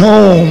you in his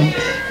home,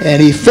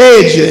 and he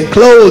fed you,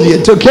 clothed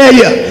you, took care of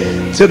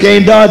you. Took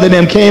Aunt Dorothy and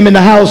them, came in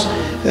the house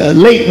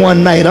late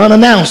one night,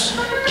 unannounced.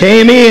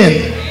 Came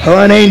in,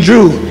 her and Aunt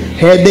Drew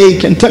had their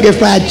Kentucky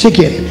Fried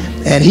Chicken,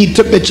 and he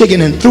took the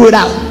chicken and threw it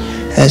out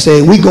and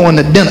said, we going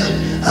to dinner.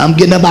 I'm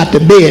getting up out the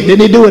bed.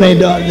 Didn't he do it, Aunt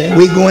Dorothy?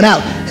 We going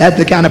out. That's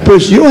the kind of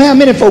person. You don't have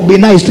many folk be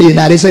nice to you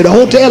now. They say the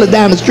hotel is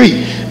down the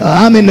street.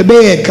 I'm in the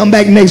bed. Come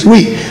back next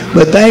week.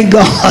 But thank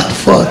God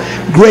for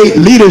great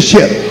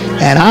leadership.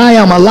 And I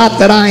am a lot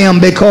that I am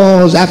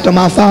because after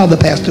my father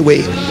passed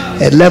away,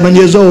 at 11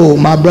 years old,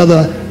 my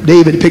brother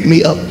David picked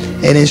me up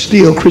and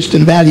instilled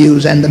Christian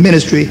values and the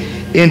ministry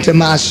into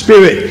my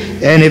spirit.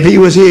 And if he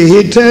was here,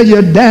 he'd tell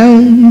you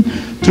down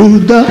through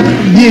the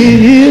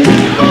years,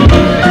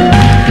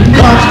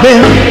 God's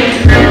been.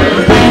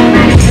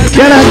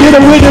 Can I get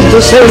a witness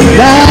to say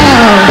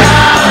down?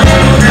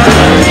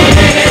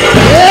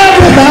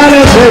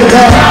 Everybody say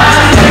down.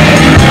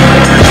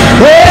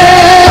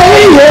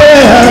 Hey,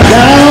 yeah,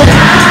 down.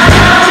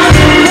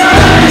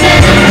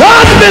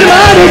 God's been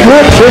mighty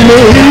good to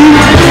me.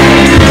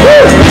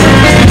 Woo.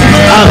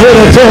 I'm here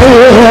to tell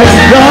you that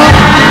God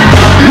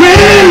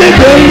really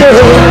been good.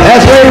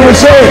 That's what he would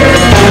say.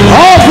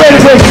 All great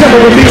and simple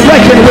will be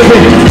reckoned with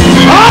him.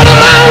 All of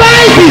my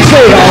life, he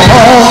said,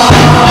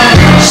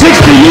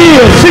 60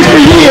 years,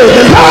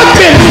 the Lord's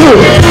been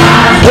good.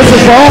 This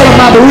is for all of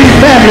my bereaved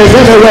families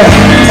everywhere.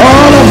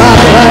 All of my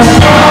life,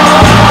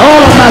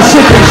 all of my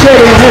sick and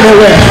shades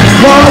everywhere.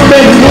 Lord's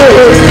been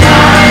good.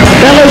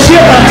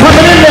 Fellowship, I'm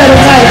coming in there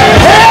tonight.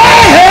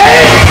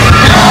 Hey!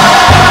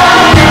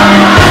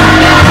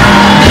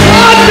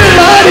 God's been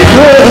mighty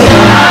good.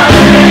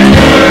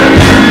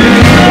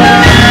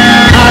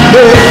 I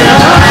know it.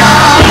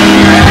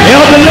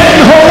 Elder, let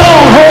me hold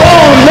on.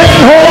 Let me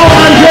hold on,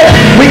 Andre.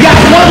 We got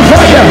one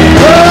for you.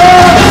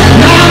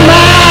 My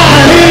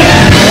mighty.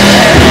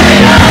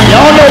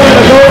 Y'all know where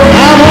to go.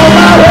 I'm on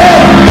my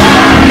way.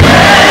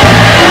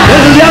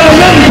 This is the other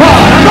living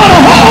part. I'm going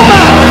to hold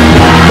my.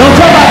 Don't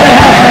talk about that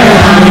half thing.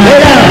 Lay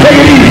down. Take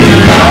it easy.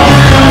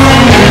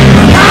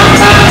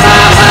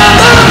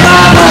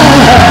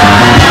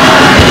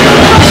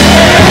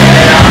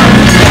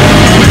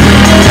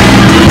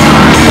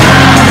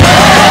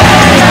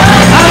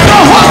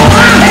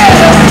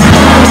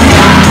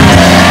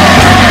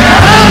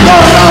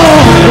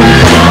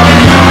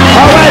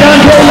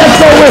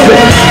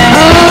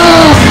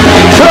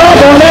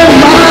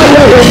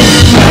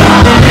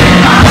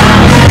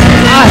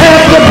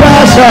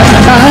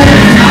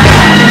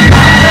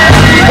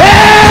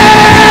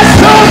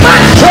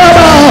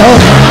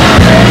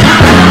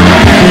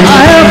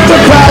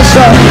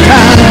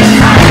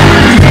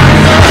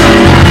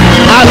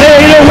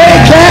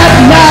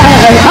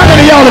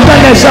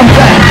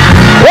 Sometimes.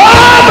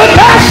 Oh, but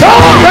that's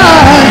all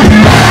right.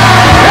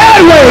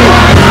 Anyway,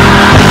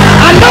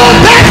 I know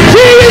that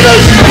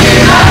Jesus.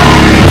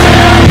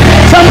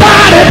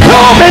 Somebody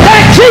told me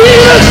that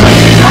Jesus.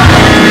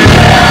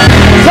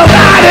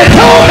 Somebody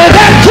told me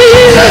that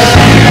Jesus.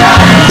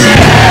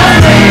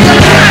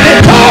 Somebody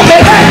told me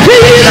that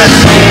Jesus.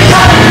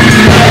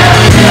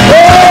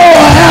 Oh,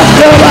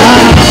 after a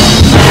while.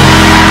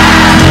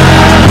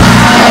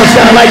 I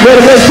sound like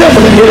very, very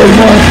simple in here this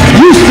morning.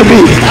 Used to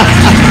be.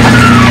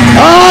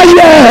 Oh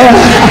yeah.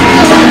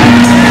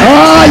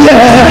 Oh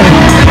yeah.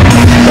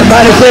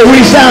 Somebody say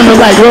we sound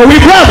alike. Well, we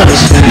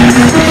brothers.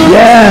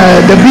 Yeah,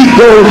 the beat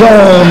goes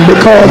on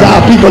because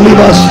our people leave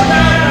us.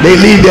 They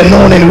leave the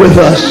anointing with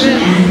us.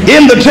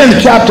 In the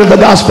 10th chapter of the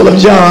Gospel of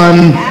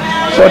John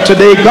for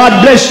today.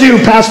 God bless you,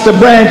 Pastor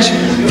Branch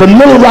from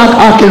Little Rock,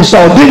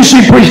 Arkansas. Didn't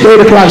she preach the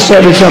 8 o'clock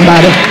service,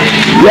 somebody?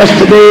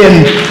 Yesterday.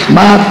 And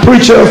my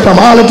preacher from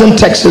Arlington,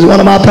 Texas, one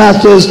of my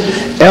pastors,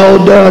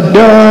 Elder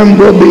Durham,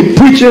 will be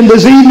preaching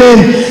this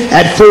evening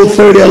at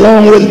 4:30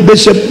 along with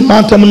Bishop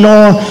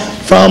Montemor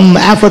from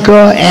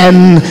Africa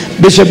and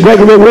Bishop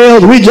Gregory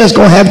Wells. We just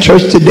gonna have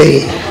church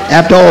today.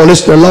 After all,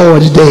 it's the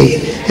Lord's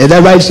Day. Is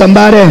that right,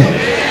 somebody?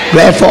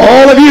 Glad for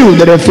all of you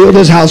that have filled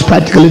this house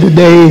practically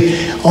today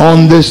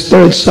on this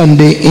third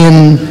Sunday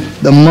in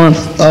the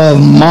month of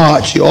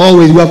March. You're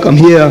always welcome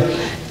here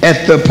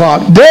at the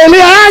park.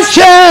 Daily I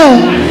shall.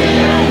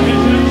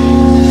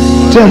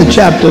 10th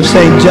chapter of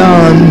St.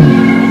 John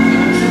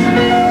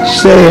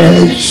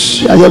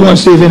says, I just want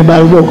to see if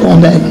anybody wrote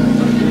on that.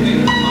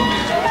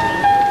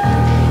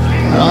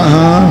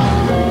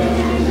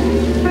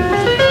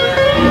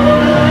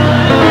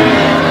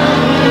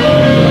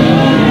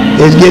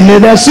 It's getting near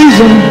that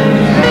season.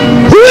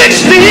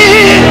 Which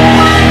then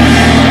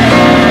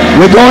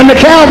we're going to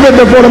Calvary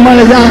before the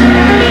money's out.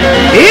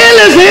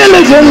 Ellis.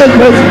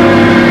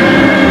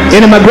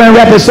 Any of my Grand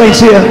Rapids saints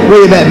here?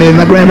 Wave at me.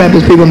 My Grand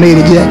Rapids people made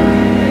it yet?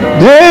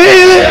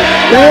 Daily,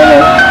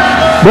 daily.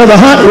 Brother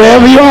Hunt,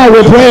 wherever you are,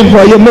 we're praying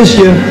for you. Miss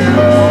you.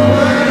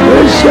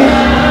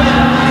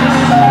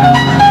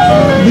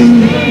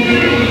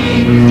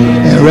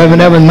 And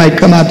Reverend Evans might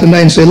come out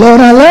tonight and say,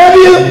 Lord, I love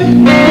you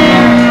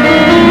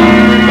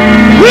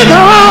with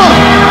all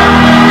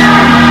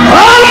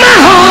my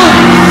heart.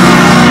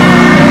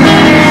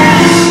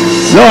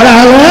 Lord,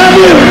 I love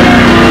you.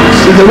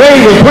 See, the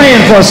way we're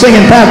praying for a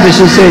singing pastor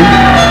should say,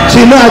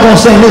 she's not going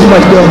to sing this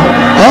much, though.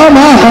 All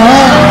my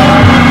heart.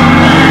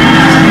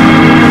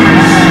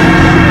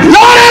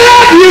 Lord, I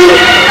love you.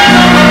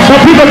 Some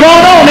people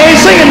going on, they ain't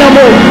singing no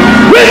more.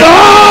 With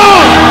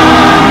all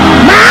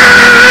my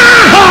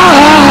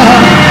heart.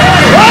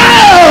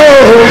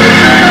 Oh,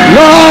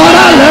 Lord,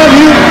 I love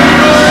you.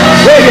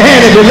 Wave your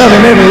hand if you love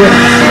him everywhere.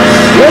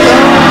 With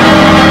all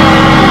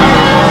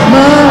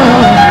my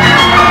heart.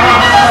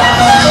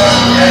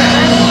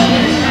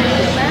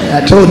 I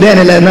told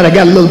Danny last night I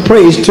got a little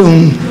praise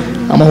tune.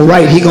 I'm going to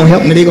write. He going to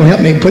help me. They going to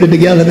help me put it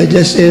together. That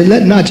just says,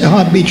 let not your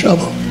heart be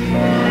troubled.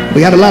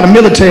 We got a lot of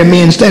military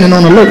men standing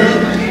on alert.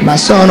 My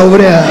son over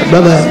there,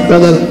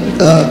 brother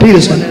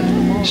Peterson,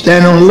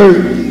 standing on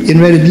alert,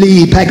 getting ready to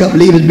leave, pack up,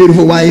 leave his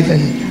beautiful wife,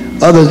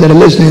 and others that are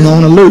listening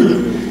on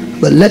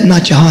alert. But let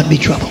not your heart be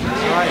troubled.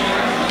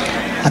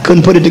 I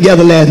couldn't put it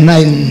together last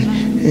night,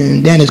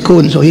 and Danny's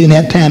coding, so he didn't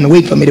have time to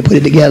wait for me to put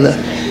it together.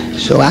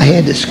 So I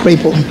had to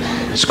scrapple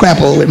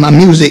with my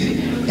music,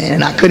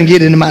 and I couldn't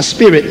get it into my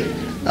spirit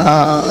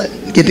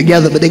get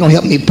together, but they're going to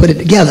help me put it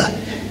together,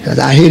 because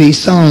I hear these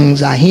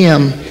songs, I hear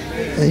them,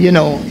 you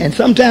know, and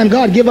sometimes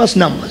God give us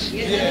numbers,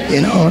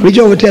 you know. Reach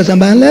over and tell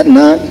somebody, let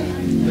not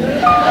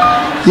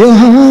your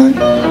heart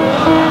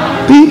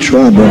be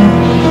troubled.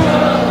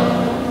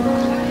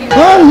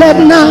 Oh, let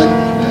not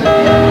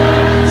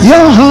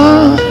your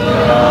heart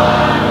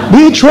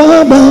be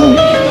troubled.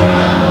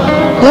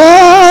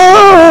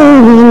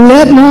 Oh,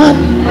 let not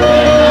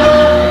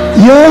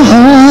your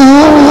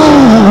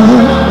heart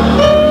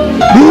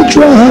be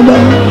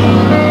troubled.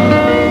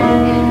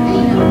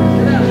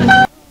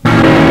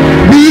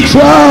 Be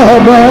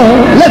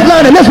troubled. Let's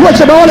learn it. Let's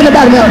worship all in the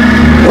back now.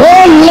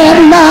 Oh, let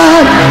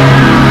not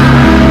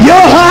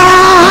your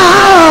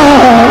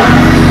heart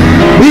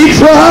be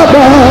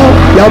troubled.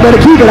 Y'all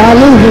better keep it. I'll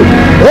lose it.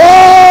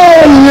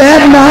 Oh,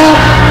 let not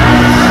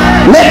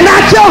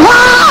your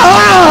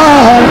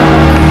heart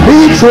be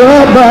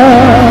troubled.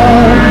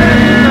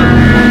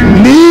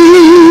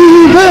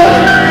 Neither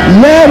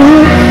let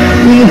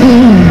it be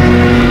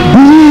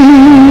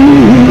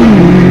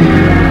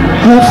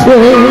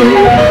afraid.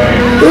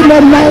 Isn't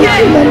that nice?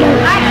 Isn't that nice?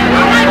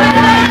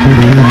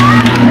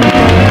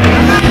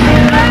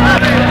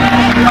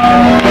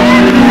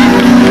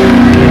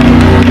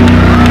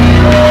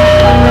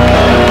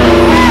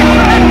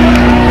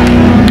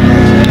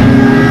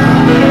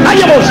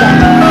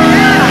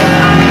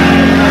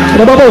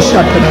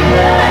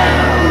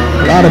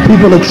 A lot of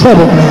people are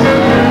troubled now.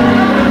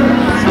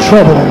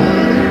 Trouble.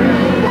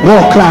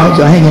 War clouds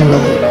are hanging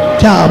low.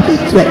 Jobs are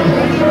threatened.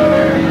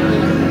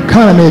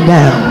 Economy is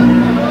down.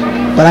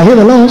 But I hear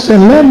the Lord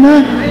saying, let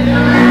not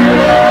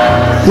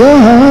your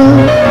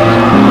heart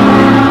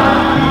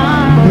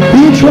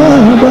be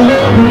troubled.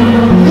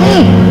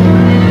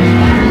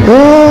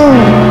 Oh,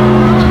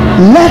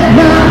 let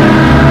not.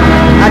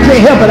 I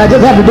can't help it. I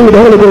just have to do what the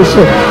Holy Ghost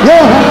said.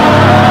 Your heart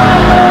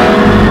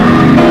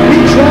be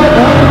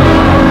troubled.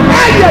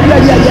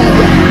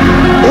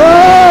 Oh,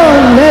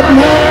 let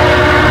not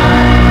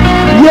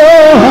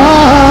your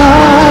heart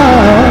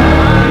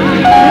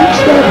be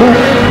troubled.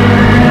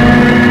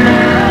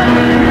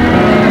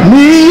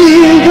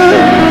 Neither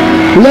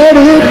let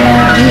it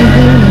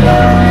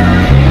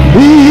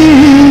be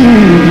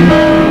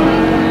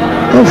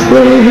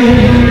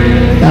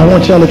afraid. Now I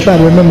want y'all to try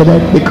to remember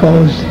that,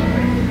 because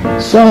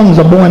songs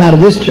are born out of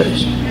this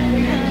church.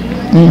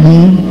 And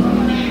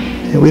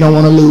we don't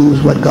want to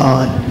lose what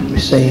God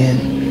is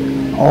saying.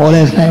 All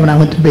last night when I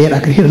went to bed, I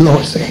could hear the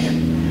Lord saying,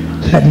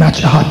 let not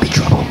your heart be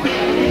troubled.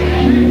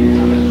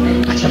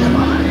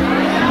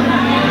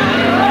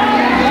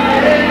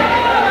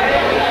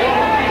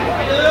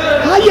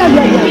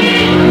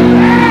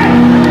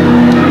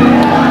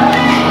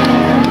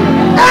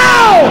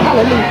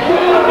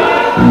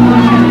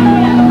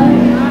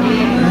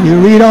 You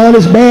read all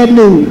this bad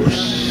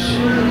news.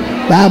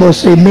 Bible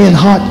say men's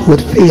heart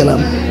would fail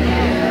them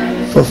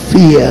for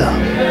fear.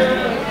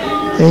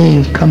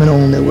 Things coming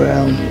on the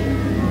world.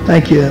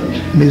 Thank you,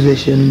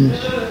 musicians.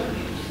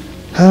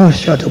 Oh,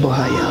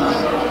 Shatabohaya.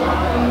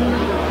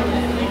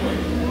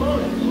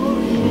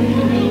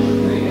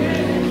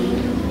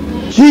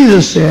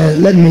 Jesus said,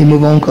 let me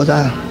move on, because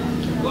I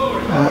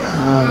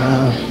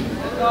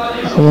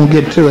won't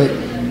get to it.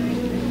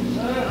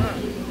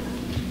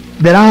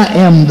 That I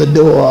am the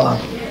door.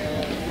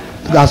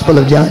 The Gospel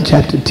of John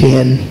chapter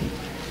 10,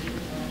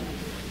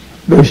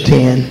 verse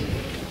 10.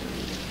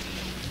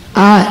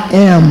 I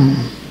am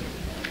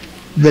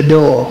the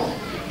door.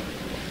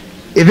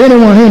 If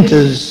anyone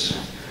enters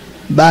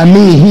by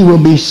me, he will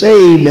be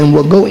saved and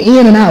will go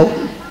in and out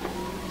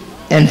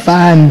and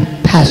find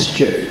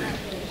pasture.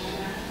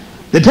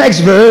 The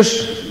text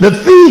verse, the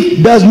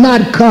thief does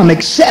not come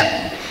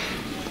except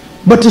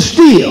but to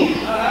steal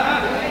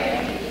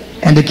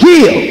and to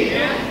kill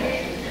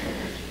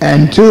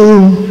and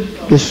to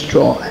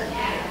destroy.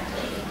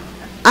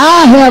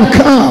 I have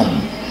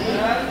come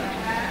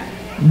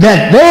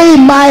that they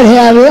might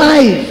have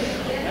life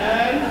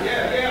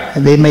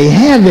and they may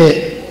have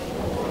it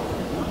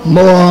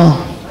more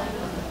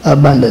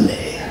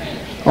abundantly.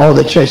 All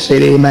the church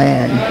said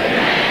amen.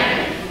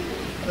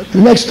 The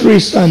next 3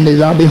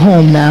 Sundays, I'll be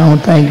home now,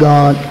 and thank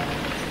God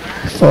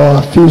for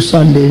a few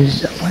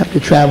Sundays. I won't have to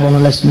travel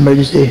unless an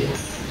emergency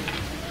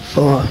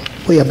for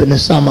way up in the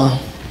summer.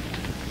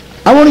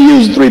 I want to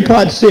use a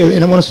 3-part series,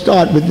 and I want to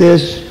start with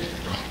this.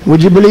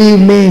 Would you believe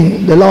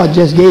me? The Lord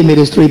just gave me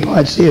this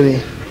 3-part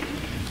series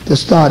to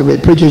start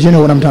with. Preachers, you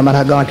know what I'm talking about,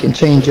 how God can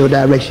change your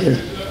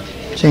direction,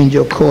 change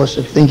your course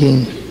of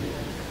thinking.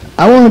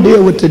 I want to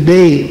deal with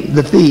today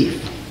the thief.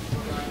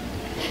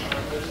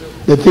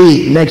 The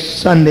thief. Next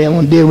Sunday I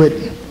want to deal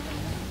with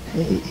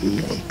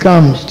he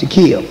comes to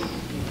kill.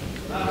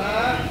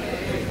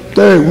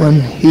 Third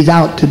one, he's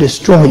out to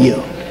destroy you.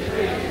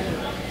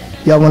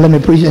 Y'all want to let me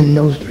preach in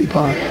those 3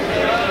 parts?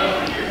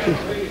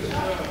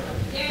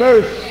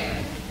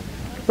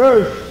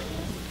 First,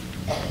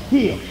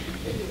 kill.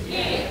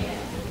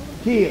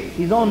 Kill.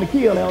 He's on the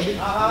kill, Elvis.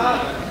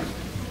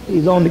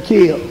 He's on the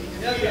kill.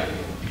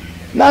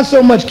 Not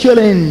so much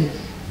killing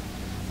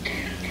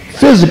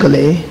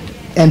physically,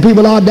 and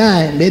people are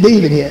dying. They're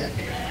leaving here.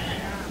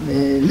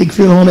 Leak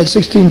funeral home had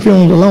 16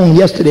 funerals alone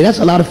yesterday. That's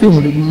a lot of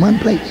funerals in one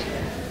place.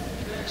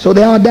 So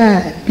they are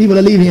dying. People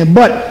are leaving here.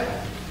 But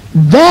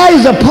there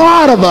is a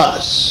part of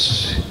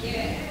us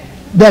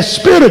that's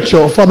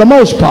spiritual for the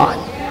most part.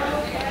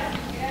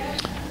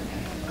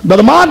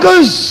 Brother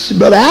Marcus,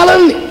 Brother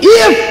Allen,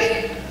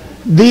 if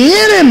the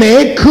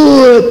enemy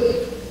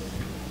could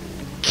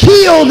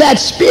kill that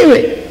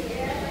spirit,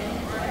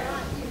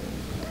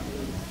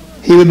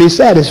 he would be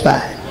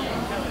satisfied.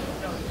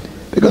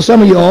 Because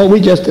some of y'all, we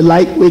just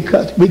like, we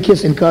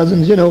kissing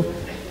cousins, you know.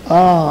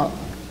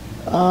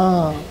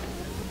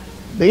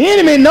 The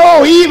enemy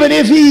know even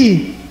if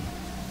he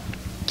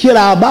kill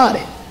our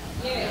body,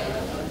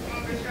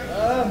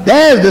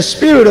 there's the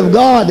Spirit of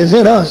God that's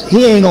in us.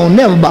 He ain't gonna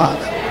never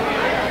bother.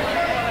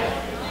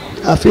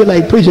 I feel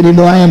like preaching, even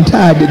though I am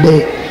tired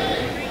today.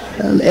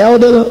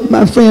 Elder,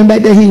 my friend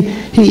back there,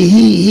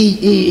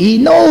 he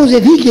knows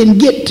if he can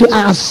get to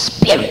our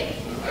spirit.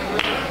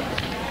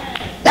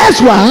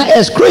 That's why,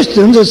 as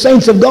Christians, as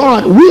saints of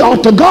God, we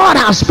ought to guard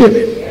our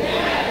spirit.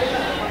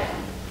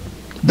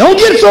 Don't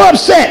get so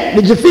upset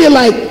that you feel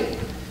like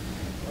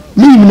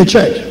leaving the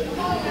church.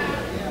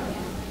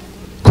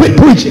 Quit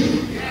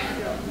preaching.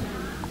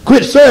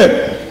 Quit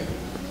serving.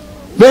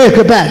 Very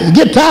capacity.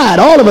 Get tired.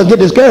 All of us get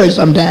discouraged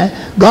sometimes.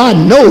 God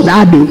knows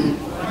I do.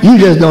 You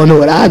just don't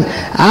know it.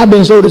 I've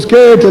been so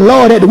discouraged, the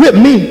Lord had to whip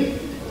me.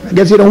 I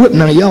guess he don't whip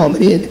none of y'all,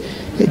 but he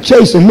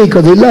chasing me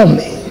because he loved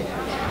me.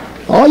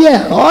 Oh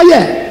yeah, oh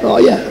yeah, oh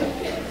yeah.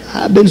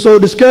 I've been so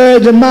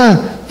discouraged in my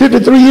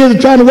 53 years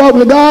of trying to walk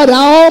with God,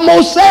 I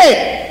almost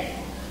said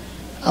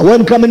I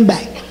wasn't coming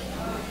back.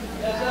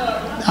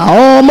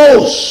 I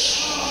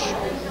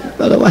almost,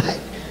 Brother White,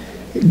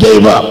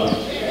 gave up.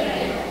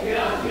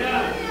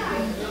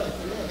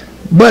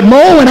 But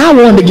more when I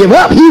wanted to give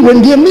up, he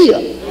wouldn't give me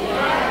up.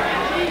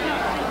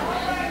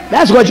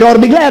 That's what you ought to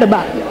be glad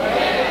about.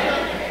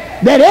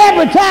 That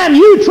every time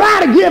you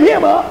try to give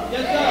him up,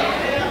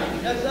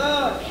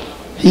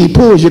 he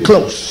pulls you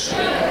close.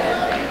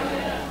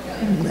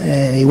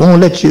 And he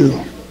won't let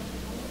you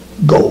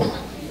go.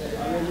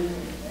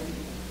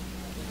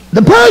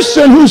 The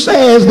person who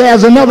says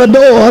there's another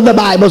door, the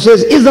Bible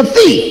says, is a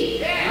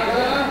thief.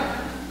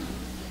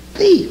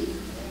 Thief.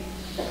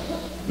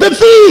 The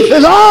thief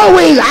is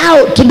always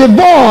out to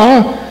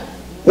devour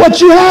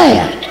what you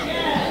have.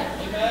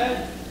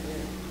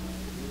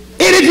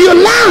 And if you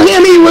allow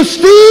him, he will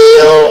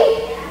steal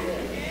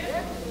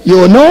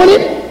your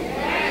anointing.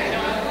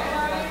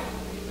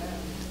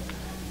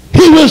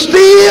 He will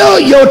steal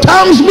your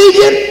tongue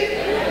speaking.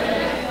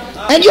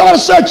 And you ought to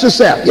search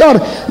yourself. You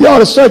ought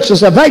to search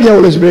yourself. Thank you,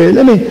 Holy Spirit.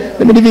 Let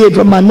me deviate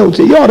from my notes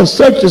here. You ought to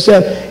search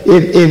yourself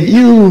if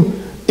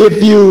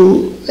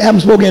you haven't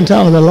spoken in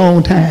tongues in a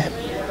long time.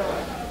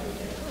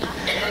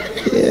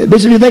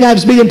 Bishop, you think I have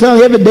to speak in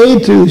tongues every day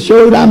to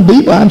show that I'm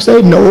deep or I'm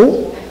saved? No.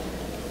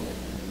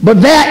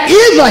 But there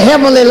is a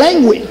heavenly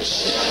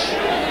language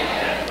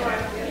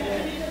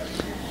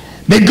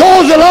that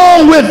goes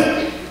along with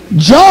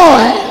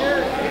joy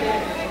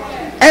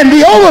and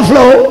the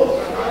overflow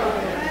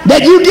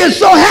that you get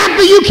so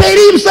happy you can't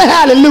even say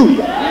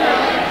hallelujah.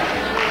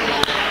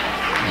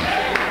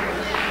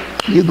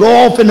 You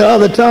go off into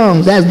other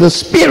tongues as the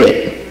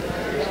Spirit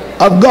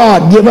of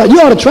God give us.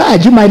 You ought to try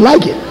it. You might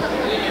like it.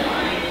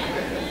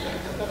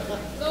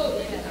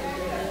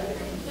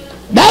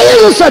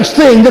 There is such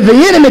thing that the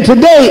enemy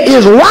today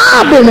is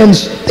robbing and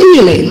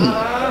stealing.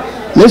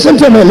 Listen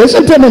to me,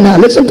 listen to me now,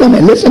 listen to me,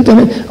 listen to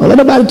me. Don't let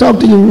nobody talk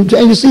to you.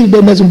 Change your seat,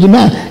 they mess with you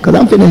now, because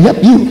I'm finna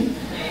help you.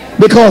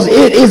 Because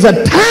it is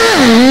a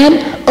time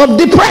of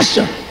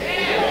depression.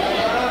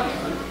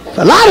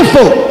 A lot of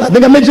folk, I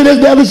think I mentioned this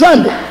the other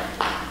Sunday.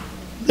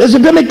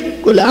 Listen to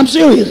me. Well, I'm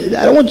serious.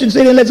 I don't want you to sit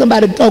there and let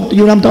somebody talk to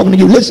you and I'm talking to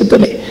you. Listen to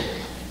me.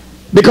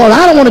 Because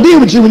I don't want to deal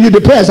with you when you're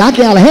depressed. I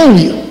can't handle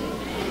you.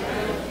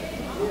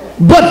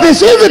 But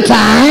this is a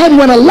time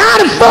when a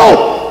lot of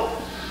folk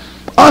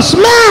are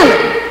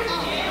smiling.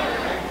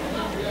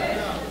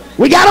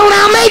 We got on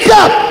our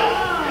makeup.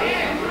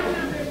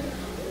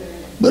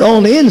 But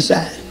on the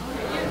inside,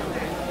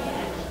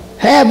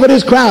 half of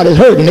this crowd is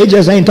hurting. They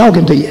just ain't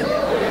talking to you.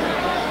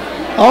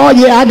 Oh,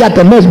 yeah, I got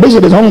the mess.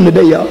 Bishop is home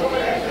today, y'all.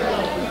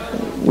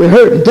 We're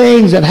hurting.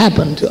 Things have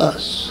happened to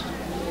us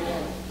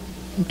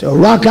to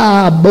rock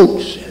our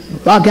boats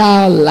and rock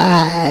our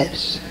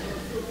lives.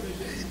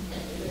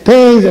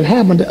 Things have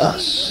happened to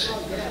us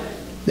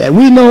that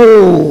we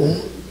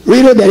know,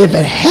 reader, that if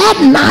it had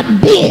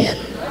not been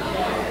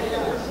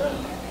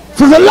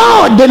for the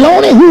Lord,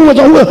 Deloney, who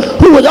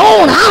was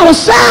on our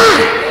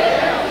side.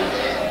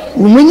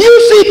 When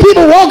you see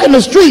people walking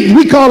the streets,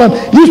 we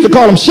used to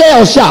call them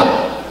shell shock.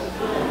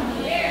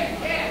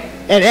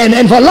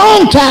 And for a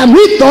long time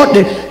we thought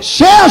that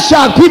shell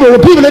shock people were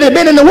people that had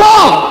been in the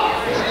war.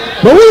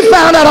 But we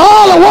found out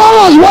all the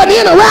wars wasn't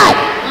in Iraq.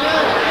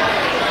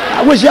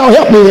 I wish y'all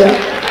helped me here.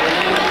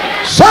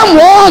 Some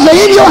wars are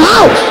in your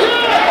house.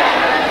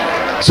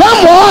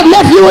 Some wars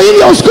left you in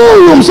your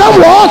schoolroom. Some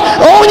wars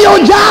are on your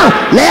job.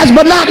 Last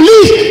but not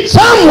least,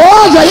 some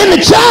wars are in the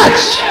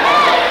church.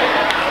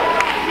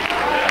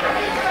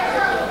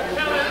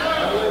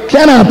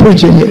 Can I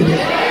preach in here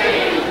today?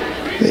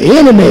 The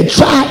enemy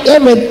try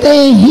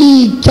everything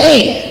he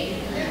can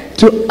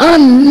to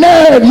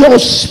unnerve your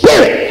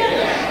spirit.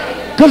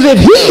 Because if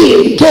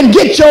he can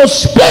get your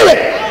spirit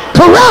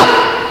corrupt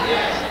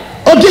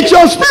or get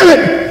your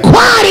spirit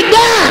quieted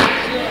down,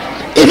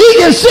 if he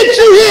can sit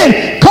you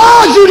in,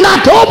 cause you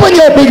not to open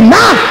your big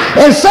mouth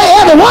and say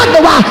every once in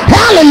a while,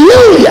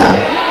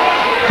 hallelujah,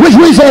 which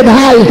we say the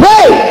highest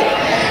praise.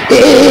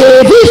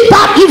 If he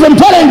stopped you from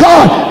telling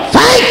God,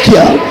 thank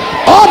you,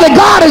 all that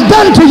God has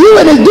done to you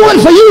and is doing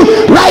for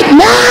you right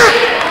now,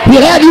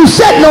 he'll have you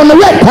sitting on the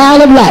red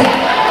pile of light.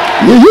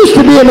 You used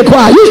to be in the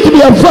choir, used to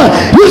be up front,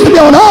 used to be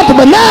on the altar,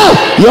 but now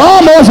you're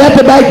almost at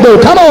the back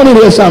door. Come on in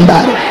here,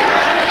 somebody.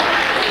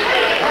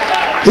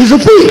 He's a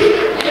thief.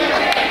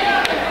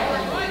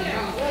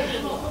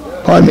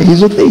 Pardon me,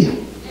 he's a thief.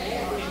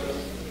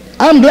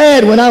 I'm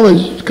glad when I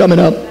was coming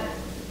up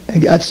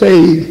and got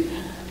saved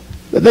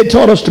that they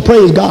taught us to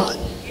praise God.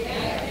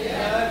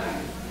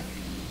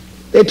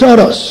 They taught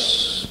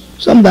us.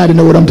 Somebody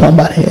know what I'm talking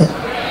about here.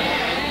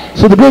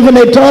 So the Griffin,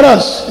 they taught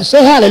us to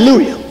say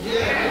hallelujah.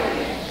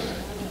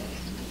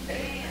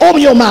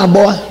 Open your mouth,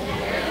 boy.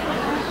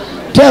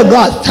 Tell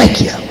God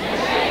thank you.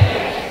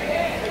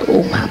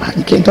 Oh my,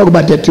 you can't talk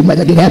about that too much.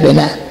 I get happy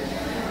now.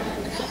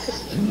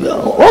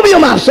 Open your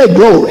mouth, say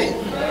glory.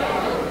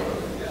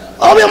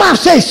 Open your mouth,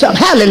 say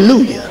something.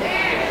 Hallelujah.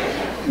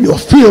 You'll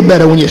feel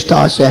better when you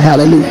start saying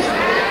hallelujah.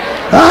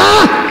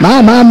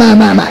 My.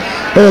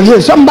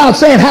 There's something about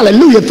saying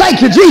hallelujah.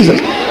 Thank you,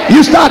 Jesus.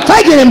 You start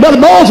thanking him, Brother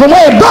Bowles, from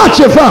where he brought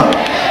you from.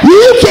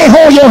 You can't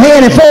hold your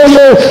hand and fold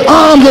your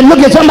arms and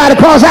look at somebody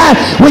cross-eyed.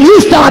 When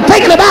you start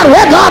thinking about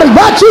where God has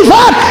brought you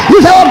from,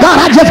 you say, oh God,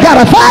 I just got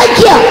to thank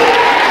you.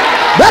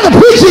 Brother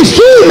Preacher,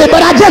 excuse me,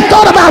 but I just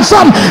thought about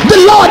something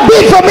the Lord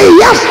did for me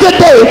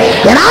yesterday,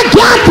 and I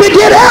got to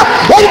get up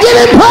and give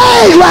him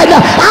praise right now.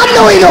 I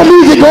know ain't no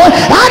music going.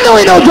 I know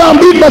ain't no drum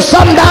beat, but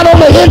something down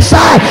on the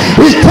inside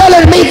is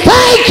telling me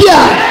thank you.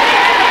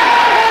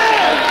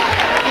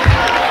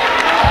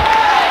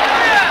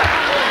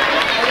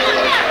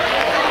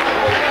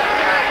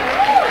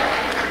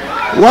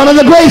 One of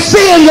the great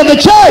sins of the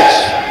church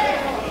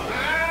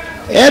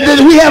is that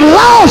we have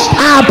lost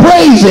our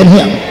praise in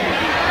him.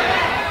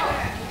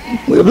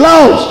 We've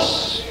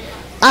lost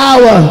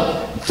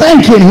our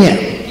thanking him.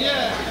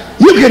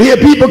 You could hear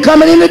people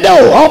coming in the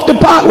door off the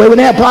parkway. When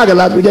they had parking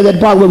lots, we did that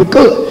parkway we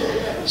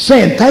could,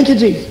 saying, thank you,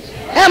 Jesus.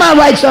 Am I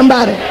right,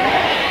 somebody?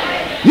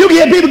 You can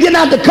hear people getting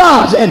out the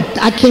cars, and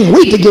I can't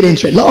wait to get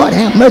into it. Lord,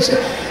 have mercy.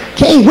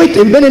 Can't wait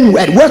to been in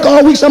at work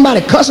all week, somebody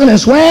cussing and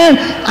swearing.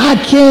 I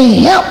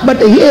can't help but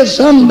to hear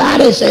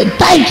somebody say,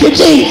 thank you,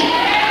 Jesus.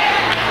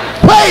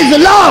 Praise the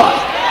Lord.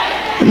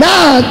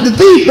 Now the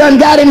thief done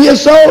got in here,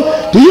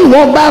 so do you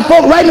walk by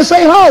folk right in the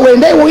same hallway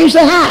and they won't even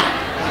say hi.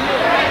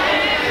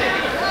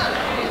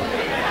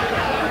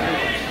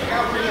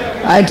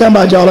 I ain't talking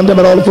about y'all, I'm talking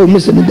about all the folk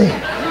missing today.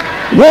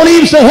 Won't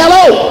even say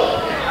hello.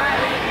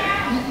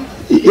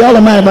 Y'all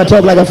don't mind if I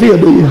talk like I feel,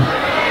 do you?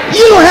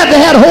 You don't have to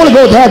have the Holy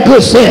Ghost to have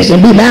good sense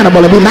and be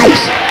manable and be nice.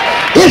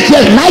 It's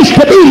just nice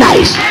to be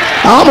nice.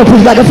 I'm going to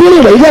preach like I feel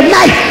anyway. It's just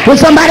nice when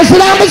somebody sit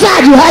down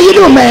beside you. How you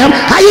doing, ma'am?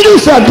 How you doing,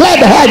 sir? Glad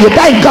to have you.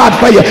 Thank God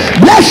for you.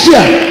 Bless you.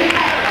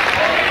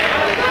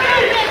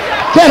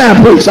 Can I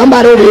preach?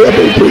 Somebody over here,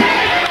 please preach.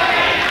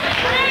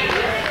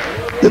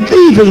 The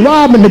thief is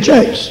robbing the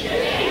church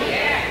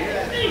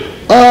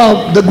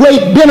of the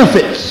great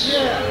benefits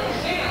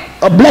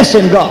of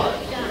blessing God.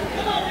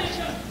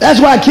 That's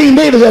why King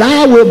David said,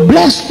 I will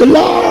bless the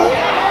Lord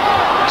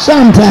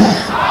sometime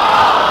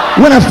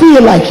when I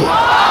feel like it.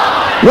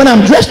 when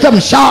I'm dressed up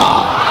and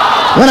sharp,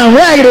 when I'm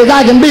ragged as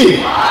I can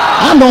be,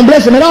 I'm going to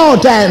bless him at all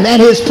times.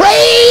 And his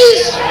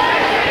praise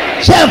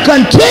shall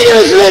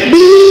continuously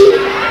be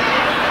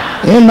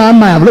in my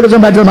mouth. Look at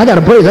somebody tell them, I got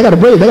to praise, I got to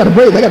praise, I got to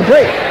praise, I got to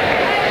praise.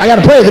 I got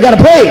to praise, I got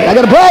to praise, I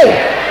got to praise.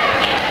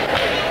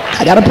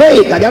 I got to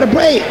praise, I got to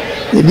praise.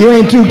 If you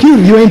ain't too cute,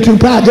 if you ain't too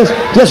proud, just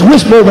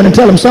whisper over and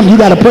tell them something you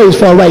got to praise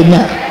for right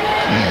now.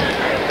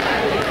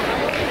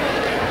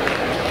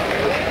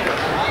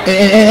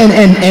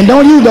 And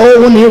don't use the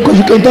old one here because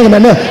you can't think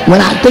about that.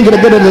 When I think of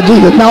the goodness of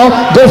Jesus. No,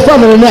 go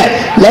further than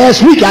that. Last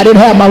week I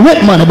didn't have my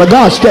rent money, but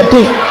God stepped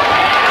in.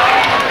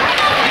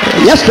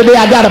 Yesterday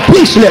I got a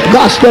pink slip.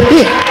 God stepped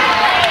in.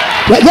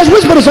 Just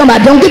whisper to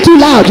somebody. Don't get too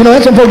loud. You know,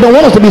 some folks don't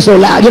want us to be so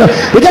loud. You know,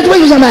 but just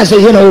whisper to somebody and say,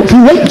 you know,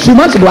 2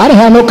 months ago I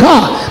didn't have no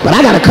car, but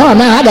I got a car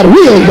now. I got a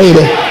wheel,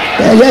 baby.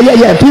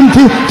 Yeah.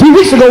 Few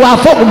weeks ago while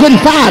folk were getting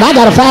fired, I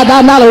got a $5,000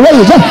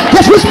 raise.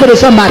 Just whisper to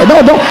somebody.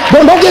 Don't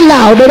get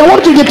loud. They don't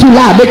want you to get too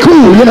loud. They're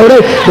cool. You know,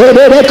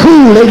 they're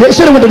cool. They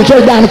should have went to the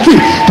church down the street.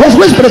 Just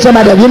whisper to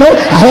somebody. You know,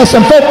 I had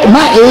some folk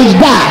my age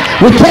die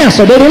with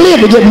cancer. They didn't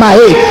live to get my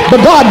age, but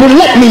God didn't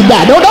let me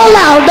die. Don't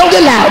loud. Don't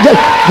get loud.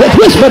 Just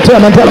whisper to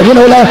them and tell them. You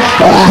know,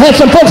 I had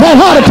some folks had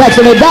heart attacks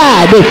and they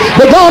died. They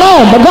gone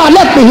on, but God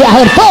left me here.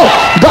 I had folk.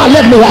 God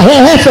left me. I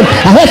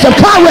had some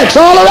car wrecks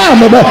all around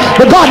me, but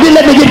God didn't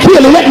let me get killed. He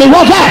let me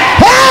walk out.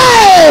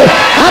 Hey,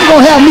 I'm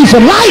gonna have me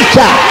some light,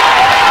 child.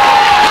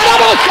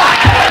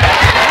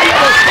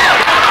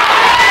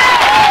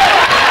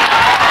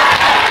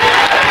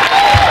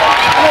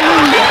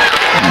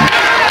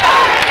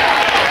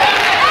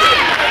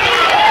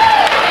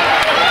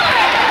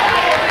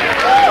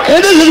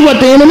 And this is what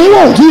the enemy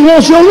wants. He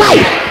wants your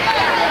life.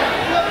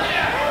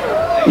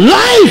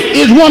 Life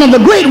is one of the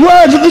great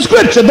words of the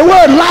scripture. The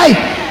word life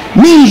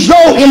means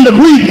though in the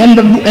Greek, and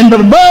the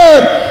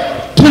verb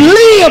to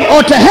live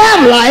or to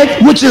have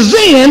life, which is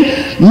in,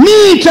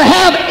 means to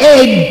have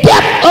a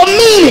depth of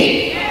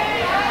meaning.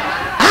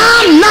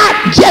 I'm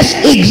not just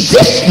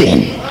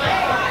existing,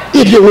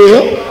 if you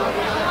will.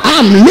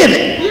 I'm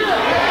living.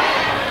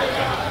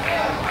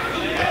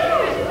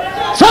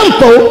 Some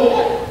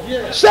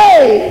folk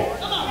say,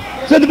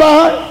 Sister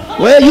Barr,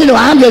 well, you know,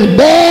 I'm just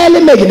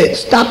barely making it.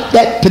 Stop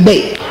that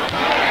today.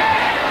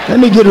 Let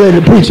me get ready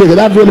to preach here, because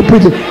I've really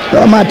preached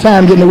all my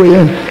time getting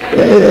away.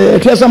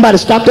 Tell somebody,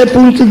 stop that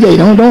food today.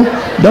 Don't go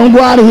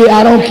out of here.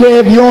 I don't care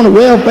if you're on the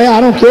welfare.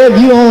 I don't care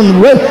if you're on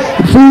the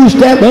food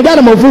stamp. Ain't got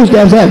no more food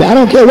stamps, have they? I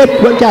don't care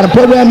what kind of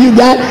program you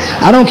got.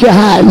 I don't care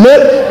how it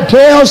look.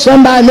 Tell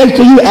somebody next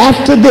to you,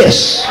 after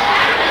this,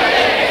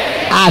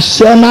 I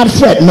shall not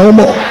fret no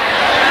more.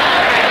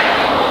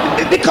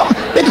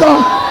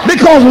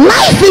 Because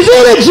life is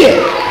energy.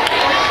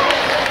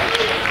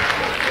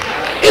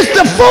 It's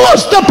the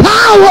force, the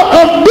power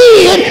of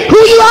being who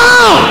you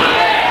are.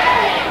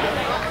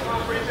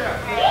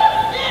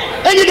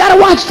 And you got to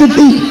watch the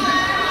thief.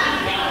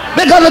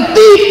 Because the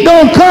thief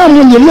don't come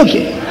when you're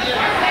looking.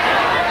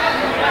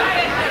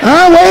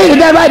 Wait, is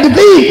that right? The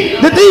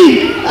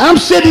thief, I'm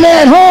sitting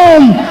there at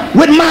home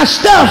with my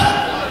stuff.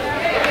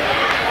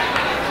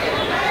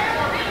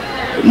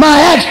 My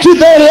Acts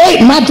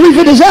 2:38, my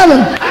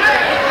 3:57.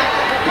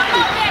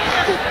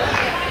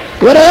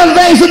 What other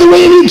things to the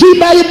way you keep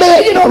by your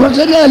bed? You know, I'm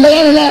sitting there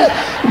laying in that.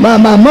 My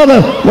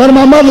mother, one of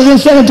my mothers in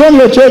San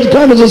Antonio Church,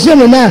 Congress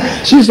Assembly now,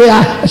 she said,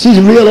 she's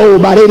real old,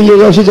 about 80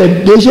 years old. She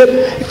said, Bishop,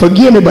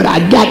 forgive me, but I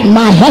got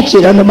my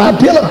hatchet under my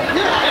pillow.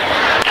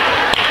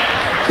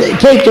 They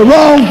take the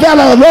wrong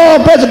fella, the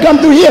wrong person come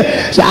through here.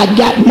 So I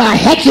got my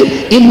hatchet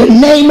in the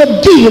name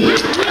of Jesus.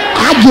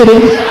 I get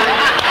him.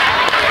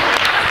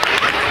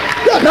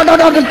 No,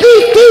 the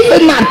thief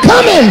is not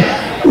coming.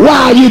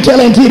 Why are you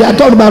telling Tita? I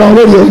talked about on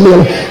radio a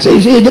little.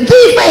 See, the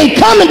thief ain't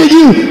coming to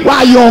you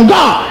while you're on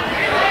guard.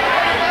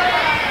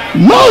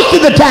 Most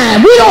of the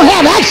time, we don't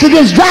have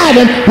accidents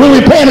driving when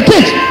we're paying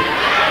attention.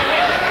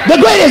 The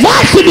greatest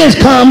accidents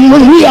come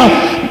when we are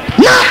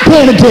not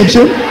paying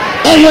attention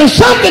and when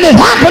something has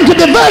happened to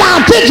divert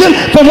our attention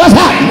from what's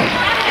happening.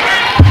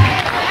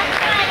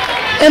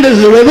 And this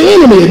is the way the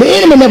enemy is. The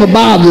enemy never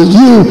bothers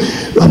you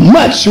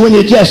much when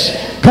you just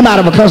come out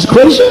of a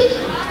consecration.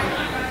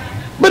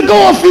 But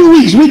go a few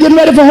weeks, we getting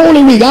ready for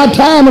Holy Week, our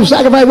time of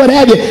sacrifice, what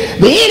have you.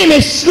 The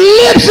enemy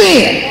slips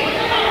in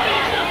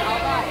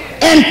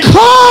and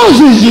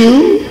causes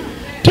you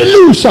to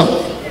lose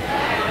something.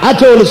 I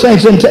told the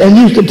saints in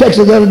Houston,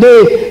 Texas the other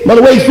day,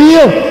 Mother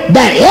Wakefield,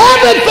 that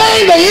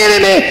everything the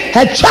enemy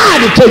had tried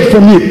to take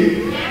from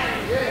you,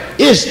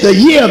 it's the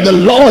year of the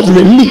Lord's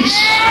release.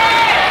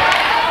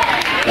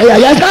 Yeah,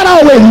 it's not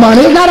always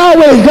money. It's not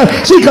always good.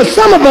 See, because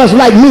some of us,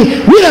 like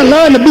me, we done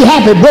learned to be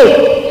happy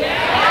broke.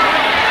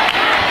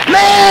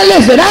 Man,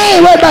 listen, I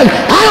ain't worried about it.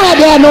 I don't have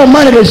to have no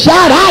money to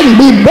shout. I can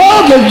be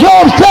broke as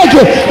Job's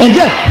turkey and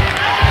just...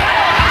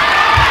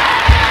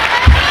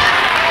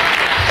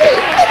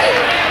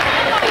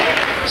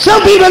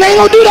 Some people ain't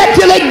gonna do that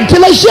till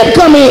they ship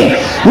come in.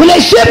 When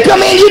they ship come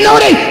in, you know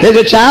there's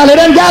a child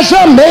that done got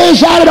something. They ain't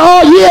shouted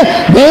all year.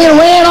 They ain't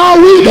ran all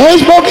week. They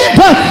ain't spoken in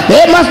tongues.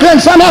 They must have done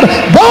something else.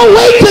 Don't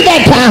wait till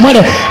that time.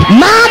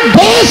 My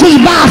dance is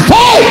by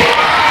faith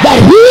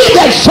that he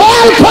that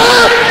shall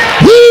come,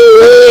 he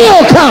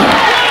will come.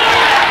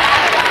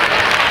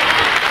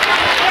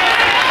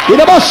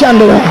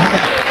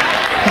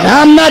 And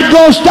I'm not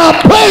gonna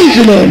stop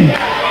praising him.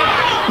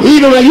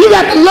 Either way, you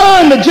got to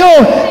learn that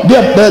the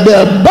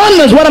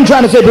abundance, what I'm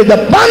trying to say, the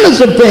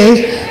abundance of things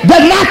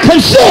does not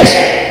consist,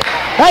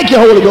 thank you,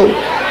 Holy Ghost,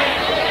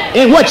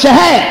 in what you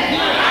have.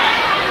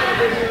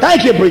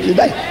 Thank you, preacher.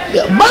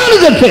 The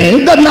abundance of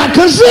things does not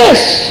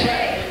consist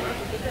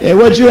in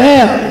what you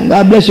have.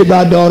 God bless you,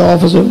 goddaughter,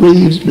 Officer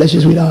Reeves. Bless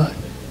you, sweetheart.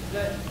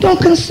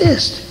 Don't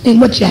consist in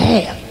what you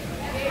have.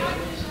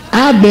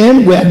 I've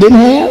been where I didn't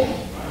have.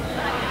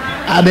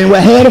 I've been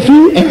where I had a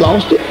few and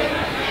lost it.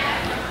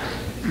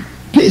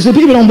 See,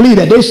 people don't believe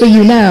that. They see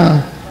you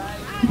now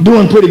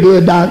doing pretty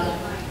good, Doc.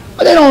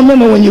 But they don't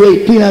remember when you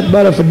ate peanut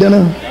butter for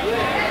dinner.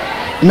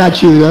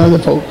 Not you, the other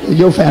folk.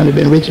 Your family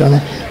been rich on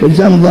that. But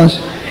some of us,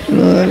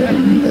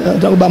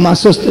 talk about my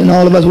sister and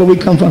all of us, where we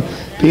come from.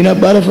 Peanut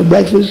butter for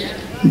breakfast,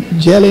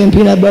 jelly and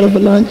peanut butter for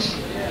lunch,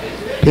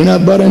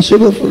 peanut butter and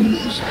sugar for...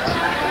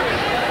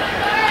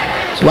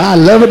 That's why I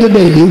love it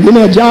today. You give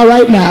me a jar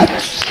right now.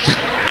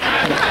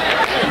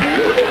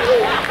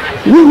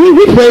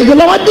 We praise the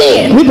Lord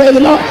then. We praise the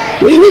Lord.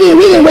 We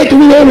didn't wait till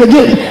we were able to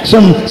get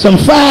some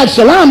fried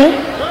salami.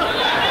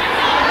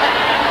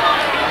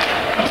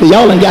 So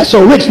y'all done got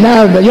so rich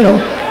now that,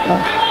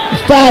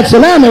 fried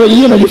salami,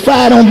 you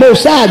fry it on both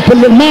sides. Put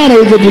a little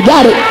mayonnaise if you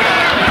got it.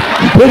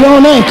 Put it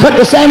on there and cut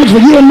the sandwich for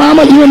you and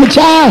mama, you and the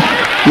child.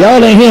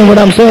 Y'all ain't hearing what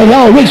I'm saying.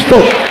 Y'all rich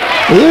folk.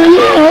 We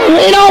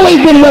ain't always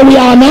been where we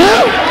are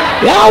now.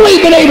 We always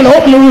been able to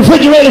open the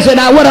refrigerator and say,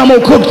 now what I'm going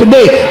to cook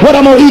today, what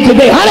I'm going to eat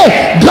today. Honey,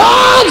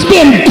 God's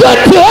been good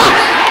to us.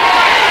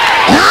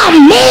 And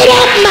I've made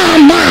up my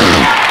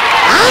mind.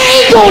 I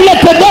ain't going to let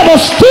the devil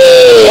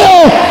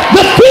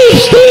the thief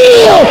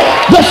steal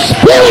the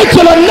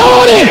spiritual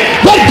anointing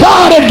that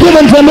God has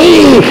given to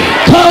me.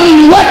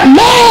 Come what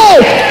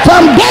may,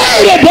 from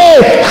day to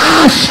day,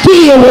 I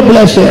still will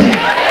bless him.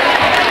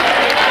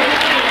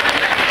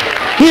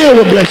 Still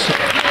will bless him.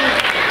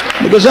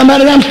 Because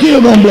somebody, I'm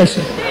still going to bless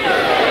him.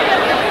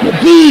 The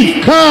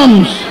thief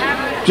comes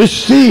to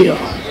steal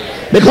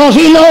because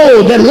he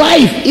knows that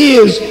life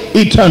is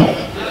eternal.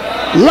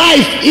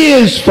 Life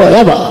is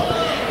forever.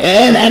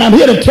 And I'm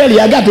here to tell you,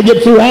 I got to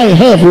get through, I ain't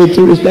halfway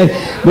through this thing,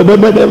 but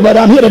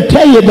I'm here to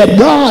tell you that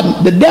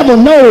God, the devil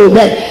knows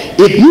that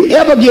if you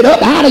ever get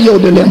up out of your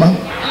dilemma,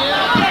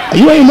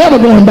 you ain't never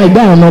going back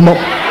down no more.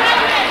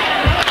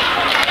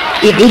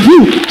 If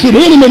the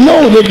enemy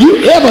knows if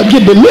you ever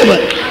get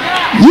delivered,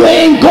 you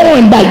ain't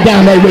going back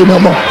down that way no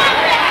more.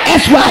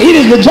 That's why it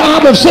is the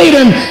job of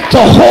Satan to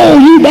hold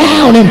you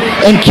down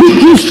and keep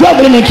you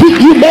struggling and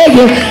keep you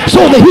begging so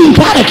that he can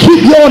kind of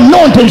keep your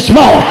anointing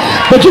small.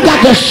 But you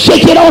got to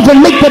shake it off and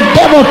make the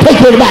devil take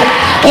it back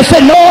and say,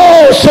 no,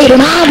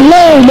 Satan, I've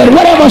learned that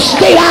whatever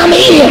state I'm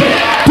in,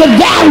 to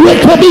that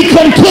with to be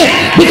content,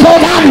 because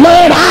I've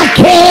learned I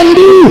can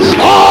do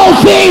all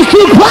things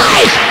through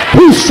Christ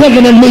who's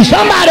strengthening me.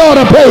 Somebody ought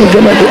to praise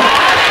him again.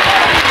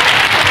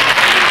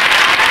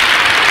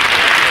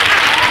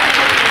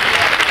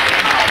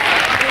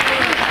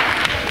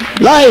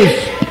 Life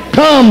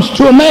comes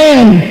to a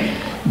man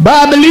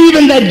by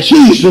believing that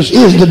Jesus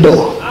is the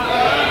door.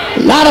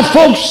 A lot of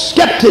folks,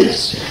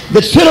 skeptics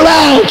that sit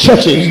around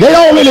churches, they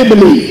don't really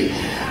believe.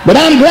 But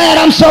I'm glad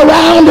I'm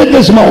surrounded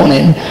this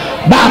morning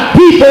by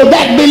people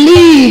that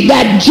believe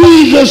that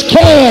Jesus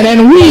can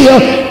and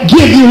will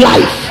give you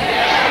life.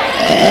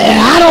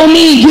 I don't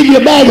mean give you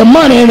a bag of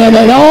money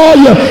and all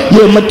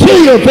your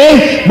material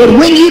things, but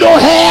when you don't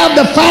have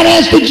the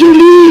finance that you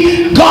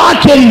need,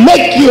 God can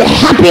make you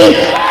happy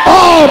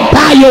all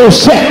by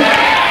yourself.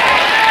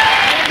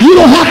 You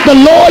don't have to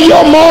lower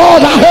your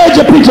morals. I heard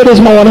your preacher this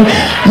morning.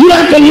 You don't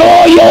have to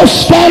lower your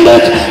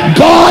standards.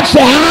 God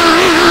said,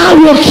 I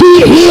will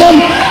keep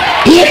him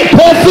in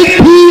perfect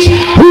peace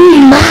whose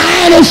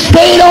mind is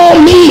stayed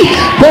on me.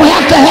 Don't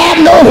have to have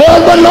no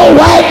husband, no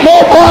wife, no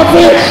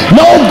boyfriend,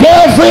 no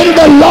girlfriend.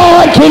 The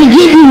Lord can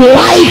give you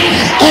life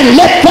and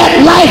let that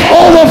life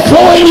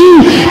overflow in you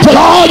till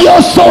all your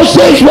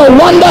associates will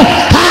wonder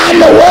how in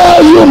the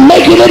world you're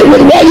making it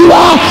with where you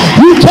are.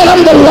 You tell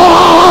them the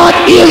Lord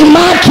is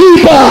my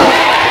keeper.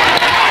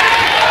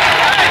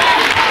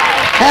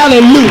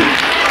 Hallelujah.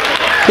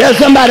 Tell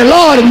somebody,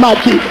 Lord is my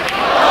keeper.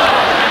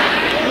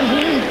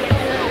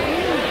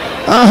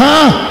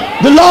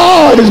 The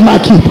Lord is my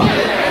keeper.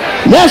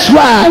 That's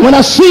why when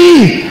I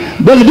see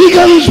the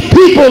deacons,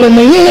 people, and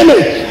the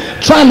enemy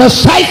trying to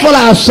stifle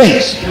our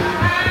saints,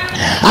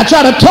 I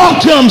try to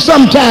talk to them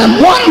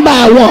sometime one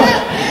by one,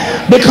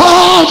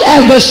 because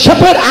as the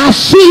shepherd I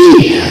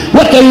see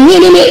what the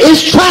enemy is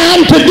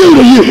trying to do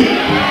to you.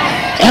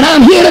 And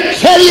I'm here to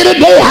tell you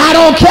today, I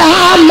don't care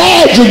how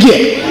mad you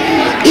get,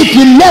 if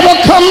you never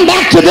come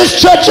back to this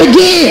church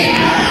again,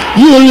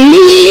 You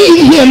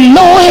leave here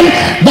knowing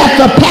that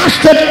the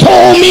pastor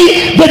told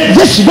me that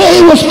this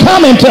day was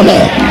coming to me.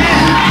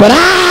 But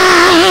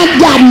I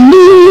got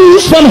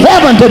news from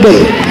heaven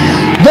today.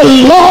 The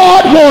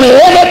Lord wanted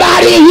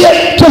everybody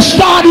here to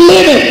start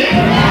living.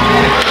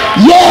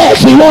 Yes,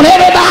 he wants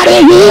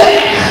everybody here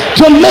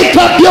to make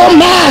up your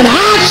mind.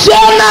 I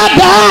shall not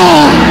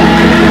die,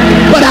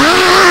 but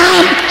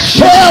I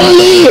shall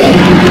live.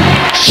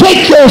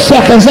 Shake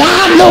yourself and say,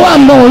 I know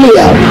I'm going to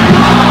live.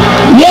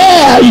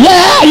 Yeah.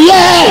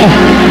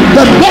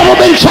 The devil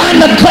been trying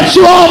to cut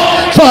you off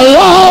for a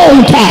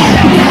long time.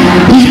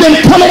 He's been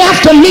coming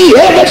after me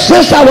ever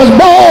since I was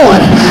born.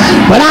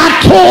 But I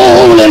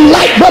told him,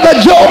 like Brother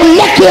Job,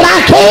 naked I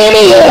came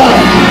here.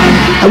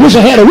 I wish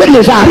I had a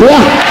witness out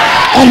here.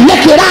 And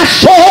naked I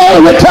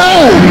shall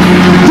return.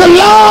 The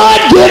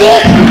Lord give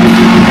it,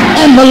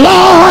 and the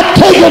Lord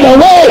take it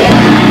away.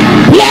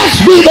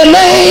 Blessed be the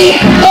name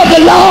of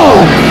the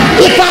Lord.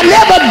 If I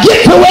never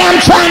get to where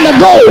I'm trying to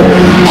go,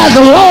 as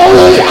long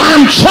as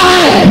I'm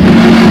trying,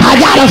 I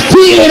got a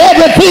feeling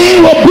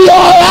everything will be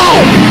all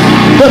right.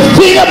 The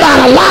thing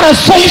about a lot of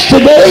saints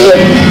today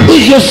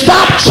is you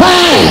stop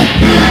trying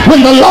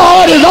when the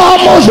Lord is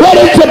almost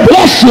ready to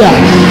bless you.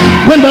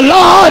 When the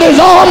Lord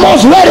is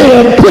almost ready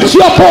to put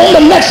you up on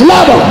the next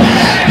level,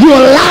 you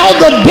allow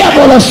the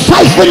devil to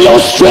siphon your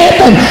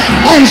strength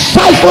and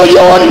siphon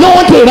your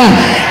anointing,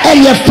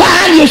 and you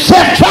find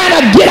yourself trying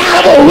to get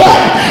out of a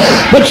rut.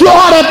 But you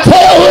ought to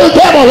tell the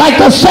devil,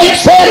 like the saint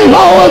said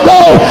long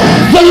ago,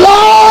 the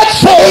Lord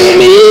save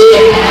me.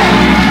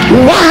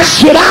 Why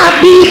should I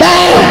be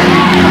bound?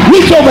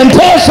 Reach over and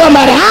tell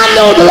somebody, I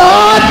know the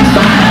Lord.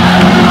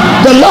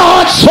 The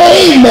Lord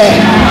saved me.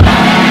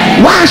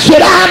 Why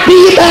should I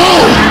be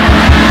bound?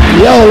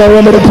 Y'all don't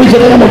want me to preach it,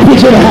 I'm going to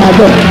preach it anyhow.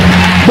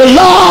 The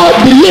Lord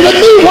delivered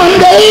me one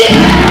day.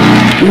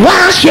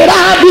 Why should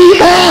I be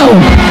bound?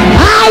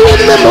 I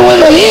remember when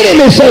the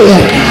enemy said,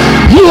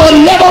 you will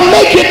never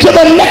make it to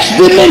the next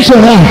dimension.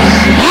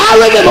 I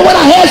remember when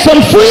I had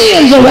some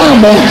friends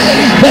around me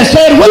that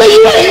said, well,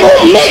 you ain't going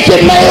to make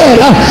it, man.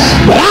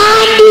 But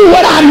I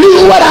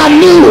knew what I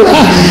knew.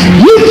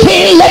 You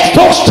can't let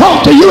folks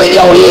talk to you in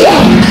your ear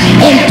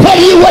and tell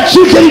you what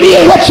you can be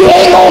and what you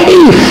ain't going to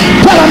be.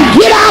 Tell them,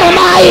 get out of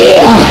my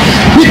ear.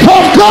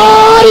 Because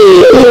God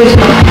is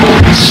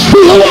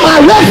still my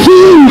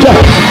refuge.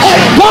 And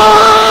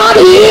God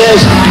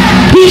is,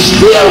 he's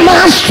still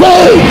my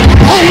strength.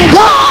 And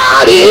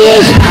God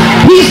is,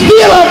 he's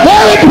still a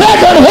very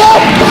present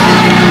help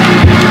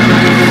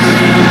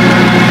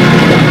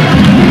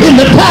in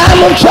the time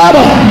of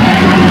trouble.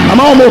 I'm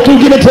almost through.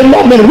 Give it 10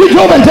 more minutes. Reach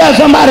over and tell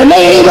somebody,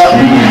 neighbor,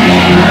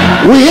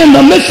 we're in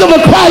the midst of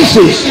a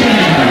crisis.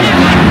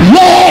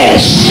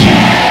 Yes.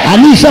 I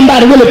need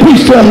somebody to really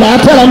preach to them now.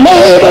 Tell them,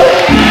 neighbor,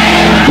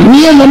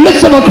 we're in the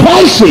midst of a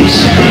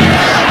crisis.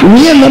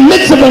 We're in the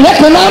midst of an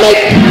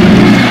economic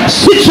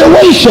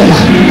situation.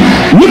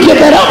 Look at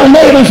that other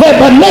neighbor and say,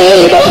 but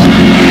neighbor,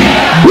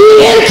 be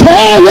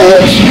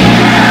encouraged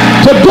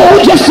to go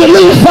just a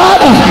little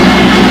further,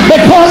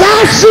 because I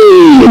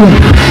see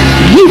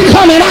you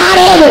coming out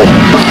of it.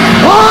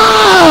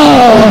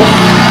 Oh,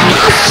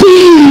 I see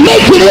you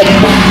making it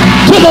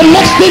to the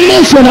next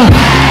dimension.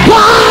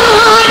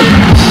 God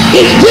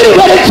is getting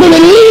ready to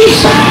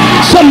release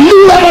some new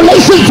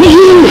revelation to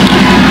you.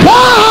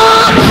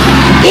 God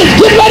is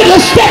getting ready to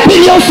step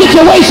in your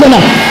situation.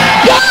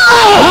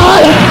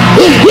 God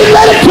is getting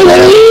ready to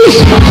release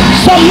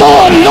some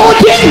more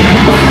anointing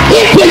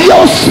into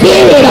your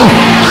spirit.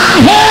 I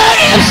heard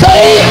him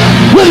say,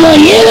 when the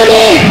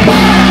enemy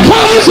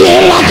comes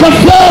in like a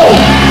flood,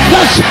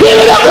 the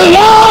Spirit of the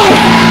Lord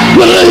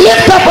will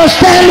lift up a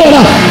standard.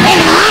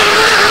 And I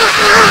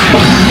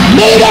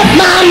made up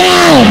my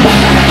mind,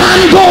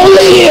 I'm going to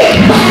live.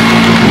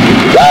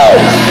 Woo!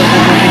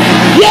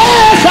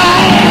 Yes, I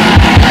am.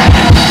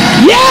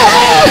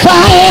 Yes,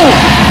 I am.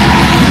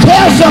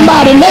 Tell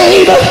somebody,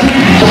 neighbor,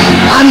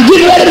 I'm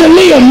getting ready to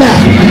live now.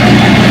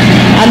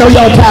 I know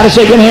y'all tired of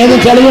shaking hands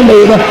and telling your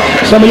neighbor.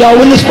 Some of y'all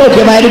wouldn't have spoken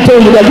if I had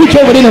told you that. Reach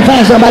over there and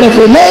find somebody and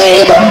say,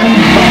 neighbor,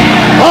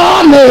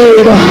 oh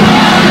neighbor,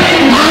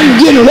 I'm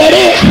getting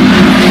ready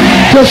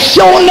to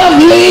show enough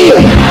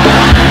live.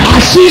 I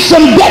see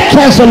some debt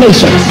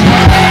cancellations.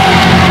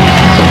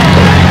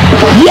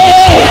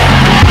 Yeah.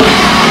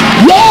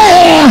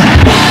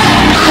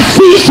 I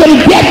see some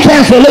debt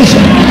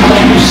cancellation.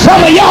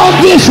 Some of y'all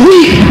this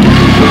week,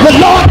 the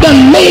Lord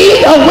done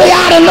made a way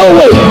out of no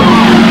way.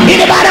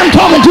 Anybody I'm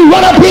talking to,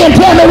 run up here and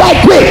tell me right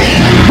quick,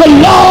 the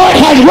Lord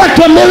has worked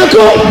a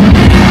miracle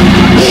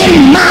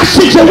in my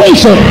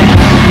situation.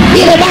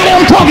 Anybody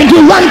I'm talking to,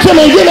 run to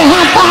me and give me a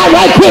high five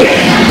right quick.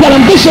 Tell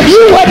them, Bishop,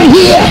 you wasn't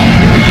here,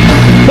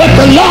 but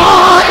the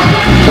Lord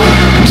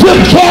took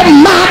care of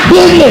my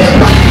business.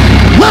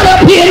 Run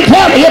up here and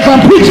tell me if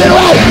I'm preaching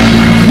right.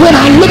 When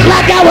I looked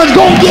like I was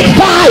going to get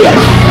fired,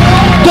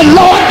 the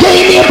Lord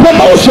gave me a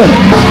promotion.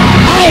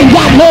 I ain't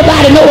got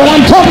nobody know what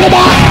I'm talking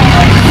about.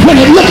 When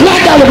it looked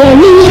like I was going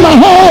to lose my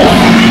home,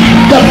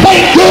 the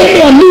bank gave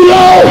me a new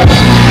loan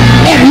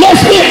at less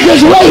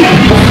interest rate.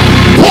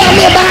 Tell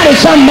me about it,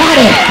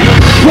 somebody.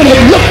 When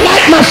it looked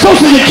like my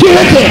Social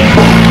Security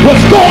was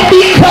going to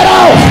be cut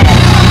off,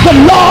 the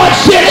Lord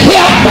sent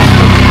help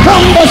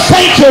from the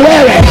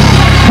sanctuary.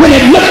 When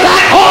it looked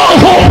like all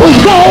hope was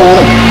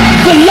gone,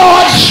 the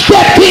Lord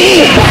stepped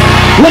in.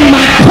 When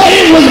my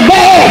credit was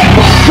bad,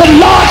 the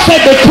Lord said,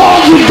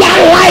 because you got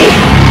life,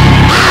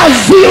 I'll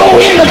zero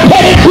in the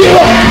credit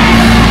bureau.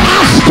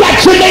 I'll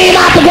scratch your name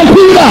out the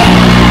computer.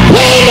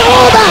 Ain't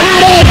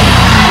nobody.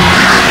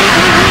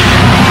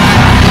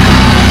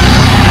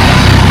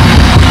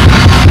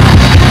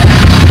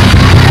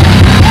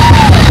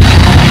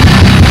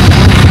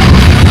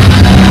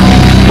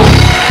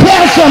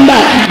 Tell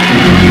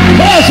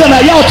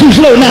somebody, y'all too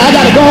slow now, I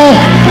gotta go on.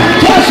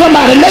 Tell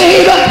somebody,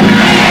 neighbor,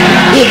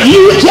 if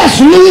you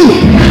just knew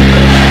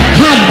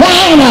how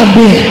down I've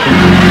been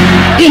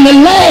in the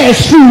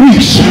last few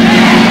weeks,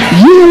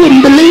 you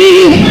wouldn't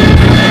believe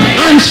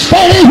I'm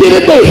standing here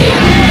today.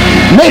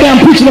 Maybe I'm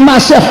preaching to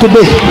myself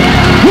today.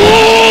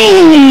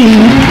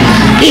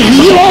 If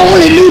you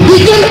only knew,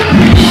 deacon,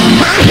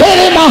 how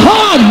heavy my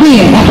heart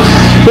been,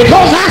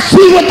 because I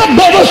see what the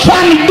devil's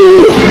trying to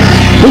do.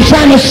 He's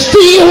trying to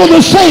steal the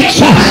saints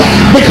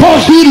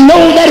because he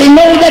knows that he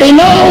don't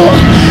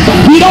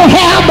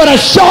have but a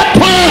short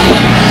time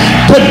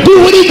to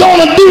do what he's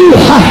going to do.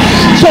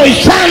 So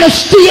he's trying to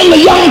steal the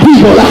young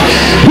people.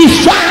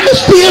 He's trying to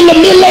steal the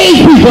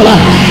middle-aged people.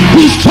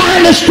 He's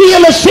trying to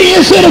steal the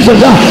senior citizens.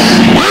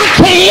 I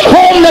came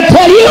home to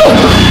tell you,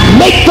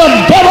 make the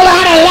devil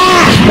out of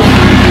life.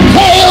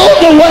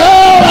 Tell the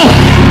world,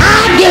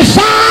 I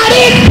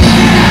decided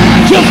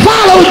to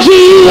follow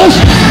Jesus.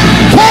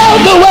 Tell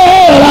the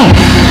world,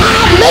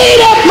 I've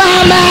made up my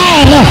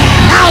mind.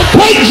 I'll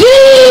take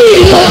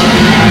Jesus.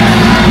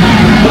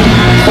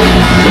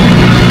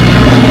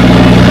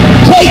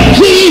 Take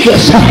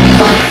Jesus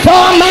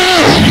for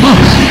mine.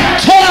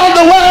 Tell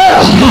the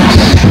world,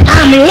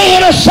 I'm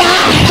laying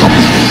aside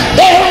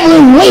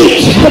every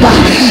weight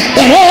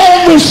and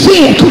every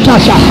sin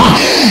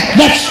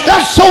that's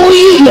so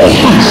easily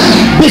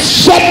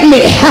beset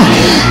me,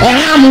 and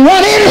I'm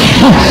running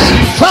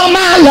from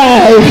my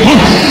life.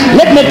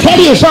 Let me tell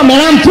you something,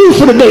 I'm through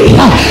for the day.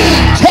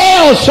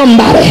 Tell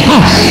somebody,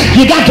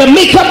 you got to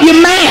make up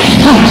your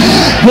mind.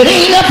 It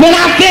ain't nothing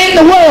out there in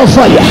the world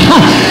for you.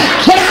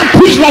 Can I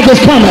preach like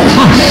it's coming?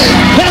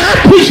 Can I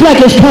preach like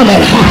it's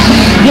coming?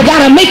 You got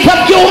to make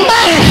up your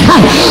mind.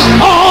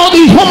 All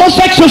these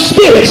homosexual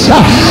spirits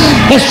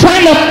is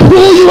trying to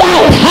pull you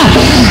out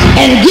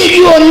and give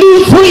you a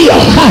new thrill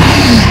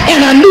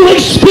and a new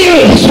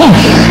experience.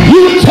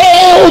 You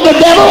tell the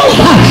devil,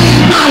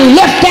 I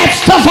left that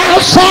stuff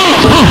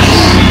outside.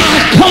 I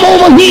come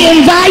over here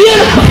in Zion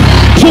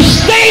to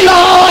stay,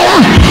 Lord,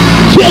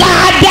 till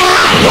I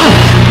die.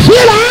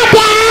 Till I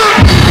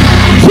die.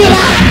 Till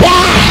I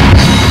die.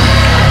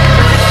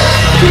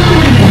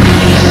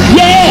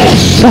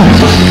 Yes,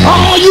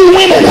 all you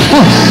women,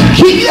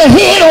 keep your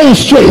head on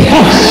straight.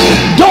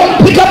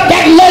 Don't pick up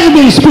that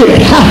lesbian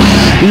spirit.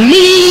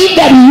 Leave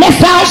that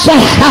mess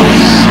outside.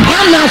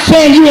 I'm not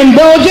saying you're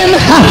indulging,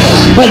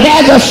 but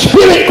there's a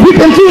spirit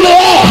creeping through the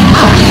air.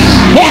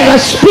 There's a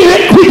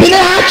spirit creeping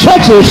in our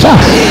churches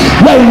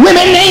where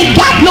women ain't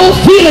got no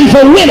feeling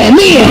for men,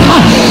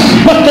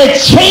 but they're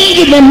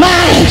changing their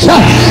minds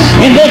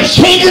and they're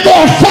changing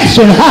their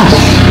affection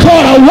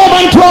toward a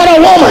woman,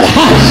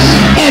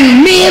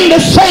 and men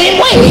the same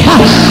way.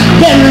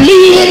 They're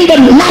leaving the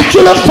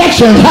natural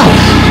affection,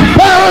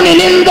 burning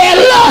in their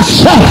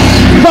lust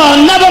for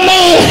another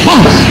man,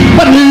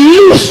 but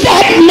loose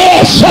that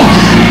mess.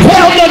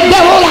 Tell the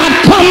devil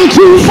I've come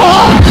too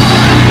far.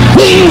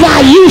 Things I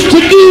used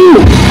to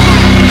do,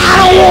 I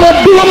don't want to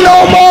do them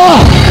no more.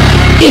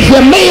 If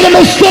you made a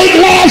mistake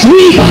last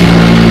week,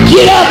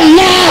 get up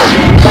now.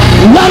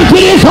 Run to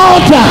this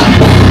altar.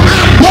 I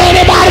dare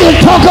anybody to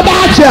talk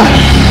about you.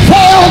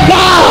 Tell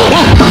God,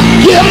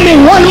 give me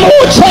one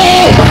more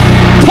chance.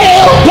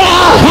 Tell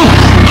God,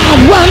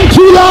 I've run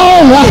too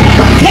long.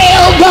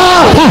 Tell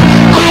God,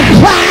 I've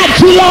cried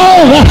too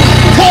long.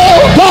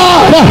 Tell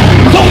God,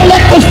 don't let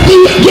the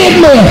thief get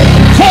me.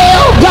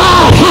 Tell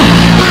God,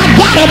 I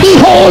gotta be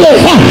holy.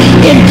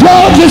 If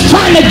George is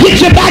trying to get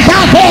you back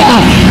out there,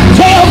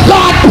 tell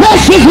God,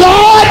 precious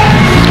Lord,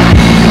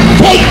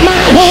 take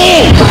my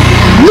hand,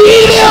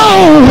 lead me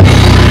on,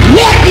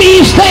 let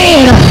me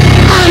stand.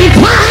 I'm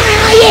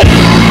tired,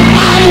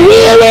 I'm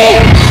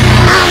weary,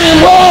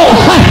 I'm old,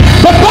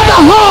 but Brother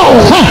Hall,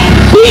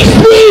 be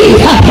free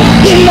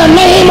in the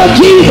name of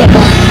Jesus.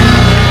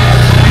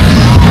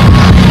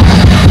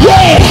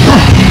 Yeah,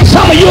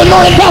 some of you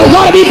anointed brothers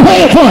ought to be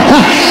praying for it.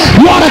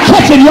 You ought to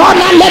catch him. You ought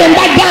not let him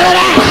back down and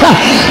out.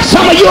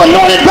 Some of you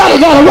anointed brothers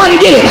ought to run and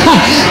get it.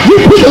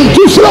 You people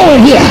too slow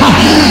in here.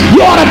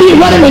 You ought to be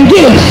running and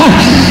get it.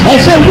 And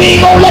say, we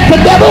ain't going to let the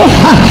devil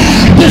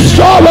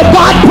destroy what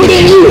God put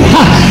in you.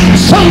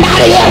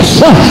 Somebody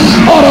else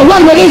ought to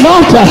run with his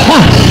altar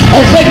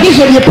and say,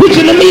 Bishop, you're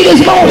preaching to me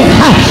this morning.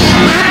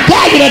 I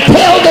dare you to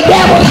tell the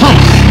devil,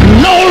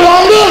 no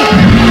longer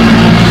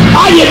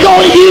are you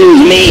going to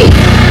use me.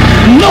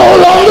 No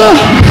longer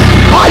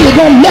are you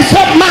going to mess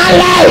up my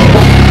life,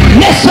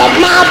 mess up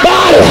my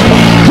body.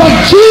 Because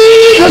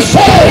Jesus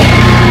said,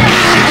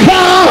 I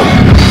come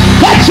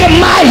that you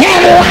might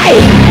have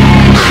life.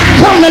 I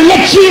come to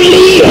let you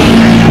live.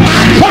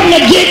 I come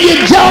to give you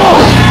joy.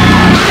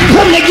 I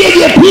come to give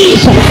you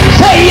peace.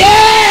 Say,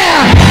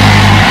 yeah.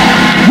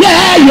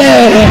 Yeah,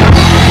 yeah.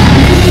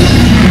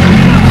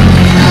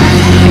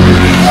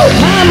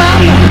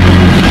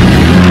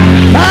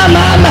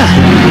 My.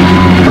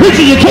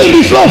 Preacher, you can't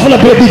be slow for the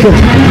people.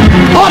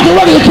 Arthur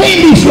Ruggers, you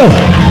can't be slow.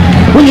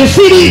 When you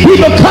see these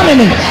people coming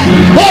and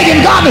begging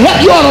God to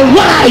help, you ought to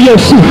run out of your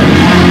seat.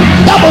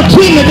 Double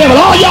team the devil.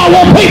 All y'all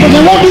want papers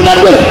and won't do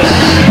nothing with it.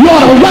 You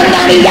ought to run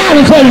down these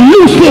aisles and say,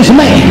 loose this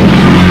man.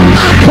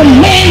 I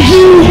command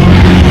you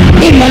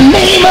in the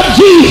name of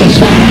Jesus.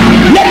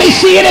 Let me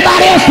see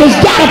anybody else that's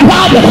got a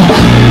problem.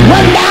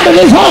 Run down to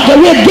this altar.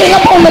 We'll gang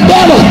up on the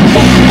devil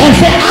and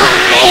say, I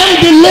am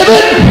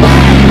delivered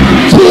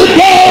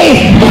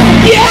today.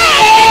 Yeah!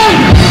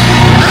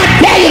 I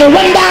dare you to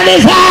run down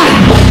this aisle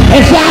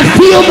and say, I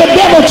feel the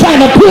devil trying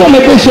to pull me,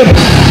 Bishop,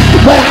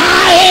 but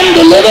I am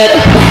delivered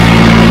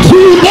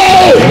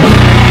today.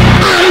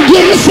 I'm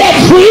getting set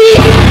free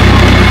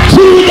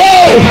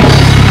today.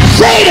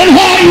 Satan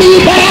had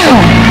me down,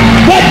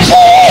 but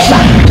Jesus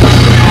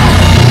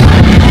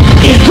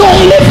is going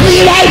to lift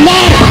me right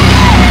now.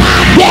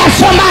 I dare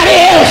somebody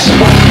else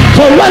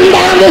to run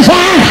down this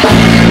aisle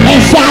and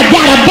say, I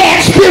got a bad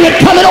spirit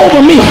coming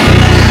over me.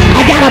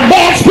 I got a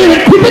bad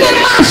spirit creeping in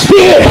my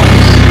spirit.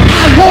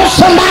 I want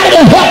somebody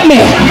to help me.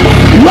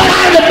 Run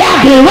out of the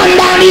balcony, run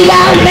down these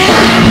aisles now,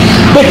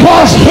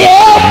 because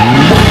help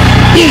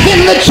is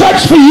in the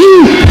church for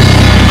you.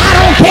 I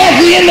don't care if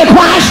you're in the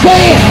choir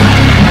stand.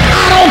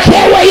 I don't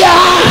care where you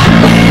are.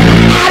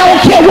 I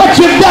don't care what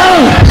you've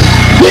done.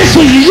 This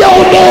is your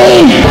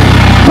day.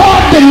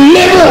 God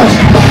deliver.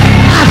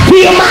 I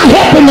feel my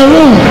help in the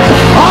room.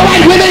 All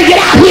right, women,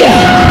 get out here.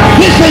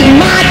 This is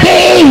my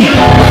day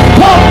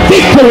for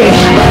victory.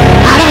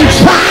 I done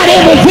tried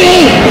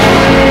everything.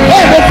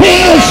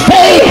 Everything is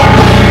failed.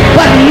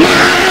 But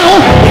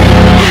now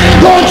I'm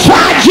going to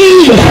try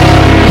Jesus.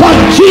 Because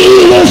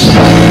Jesus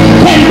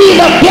can be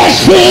the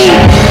best thing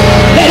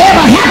that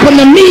ever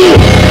happened to me.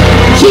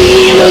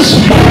 Jesus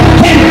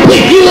can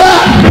pick you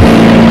up,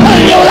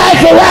 turn your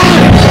life around.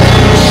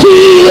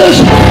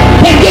 Jesus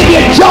can give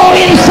you joy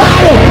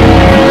inside of.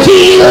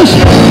 Jesus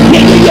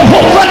can give you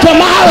hope for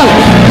tomorrow.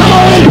 Come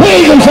on and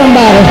praise him,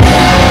 somebody.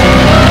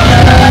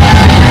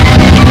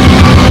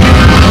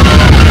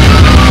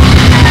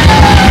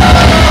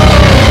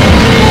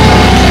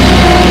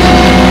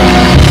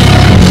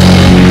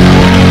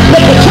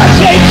 Let the church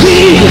say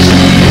Jesus.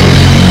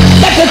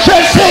 Let the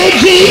church say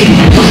Jesus.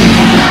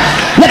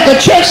 Let the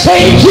church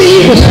say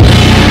Jesus.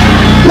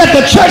 Let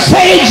the church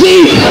say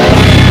Jesus.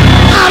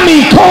 I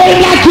mean, call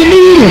him like you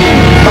need him.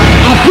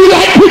 I feel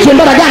like preaching,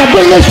 but I got to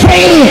bring this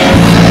train in.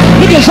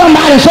 Look at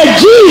somebody and say,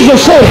 Jesus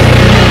said,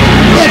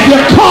 if you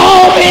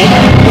call me,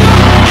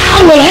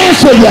 I will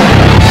answer you.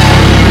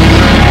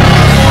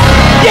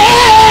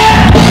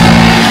 Yeah!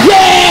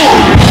 Yeah!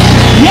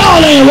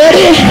 Y'all ain't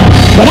ready,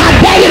 but I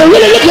dare you to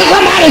really look at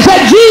somebody and say,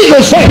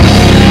 Jesus said,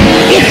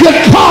 if you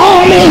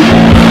call me,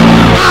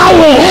 I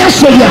will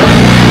answer you.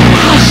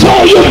 I'll show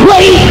you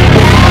great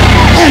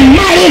and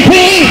mighty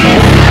things.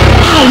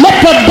 I'll let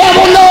the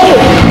devil know.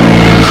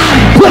 I'll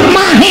put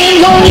my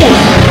hands on you.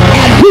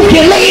 And you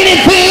can lay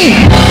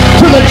anything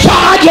to the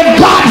charge of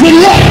God's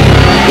elect.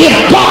 If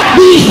God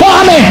be for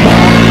me,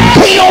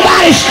 can't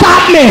nobody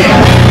stop me.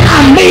 I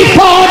may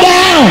fall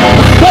down,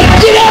 but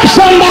get up,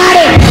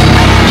 somebody.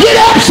 Get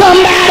up,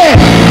 somebody.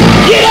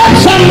 Get up,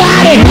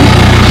 somebody.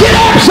 Get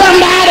up,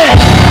 somebody.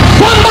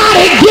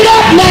 Somebody get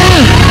up now.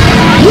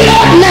 Get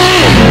up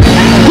now.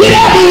 Get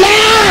up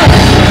now.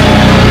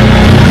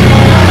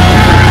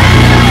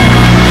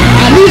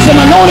 I need some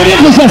anointed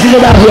intercessors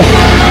around here.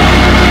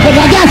 Because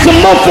I got some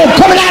more folk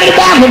coming out of the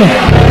balcony.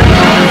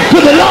 To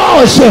the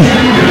Lord said,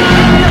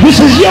 this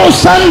is your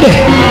Sunday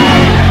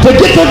to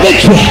get the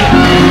victory.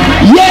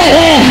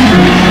 Yeah.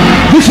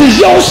 This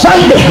is your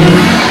Sunday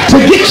to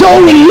get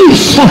your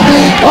release.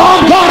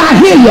 Oh God, I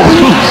hear you.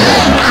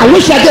 I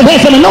wish I could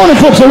have some anointed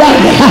folks around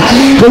me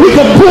so we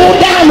could pull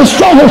down the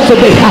strongholds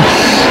today.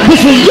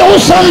 This is your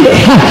Sunday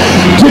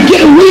to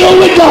get real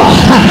with God.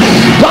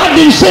 God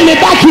didn't send me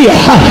back here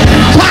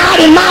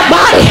tired in my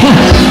body,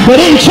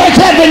 but in church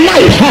every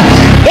night,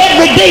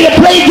 every day to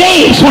play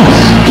games.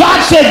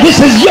 God said, this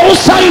is your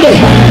Sunday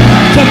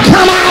to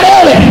come out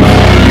early.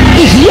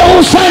 It's your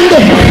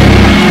Sunday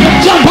to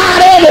jump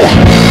out early.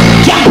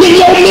 Jump in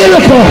your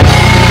miracle.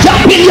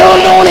 Jump in your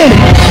anointing.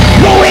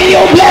 Go in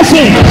your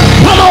blessing.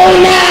 Come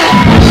on now.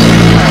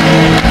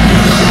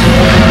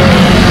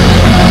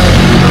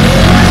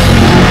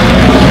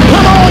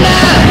 Come on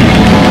now.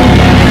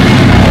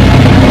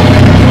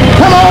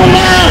 Come on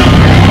now.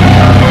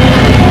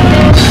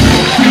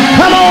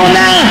 Come on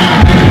now.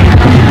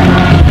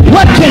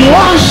 What can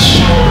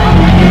wash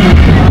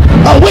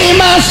away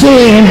my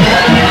sin?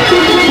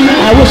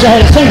 I wish I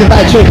had a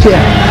sanctified church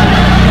here.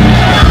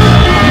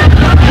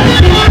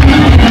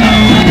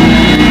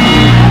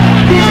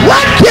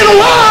 What can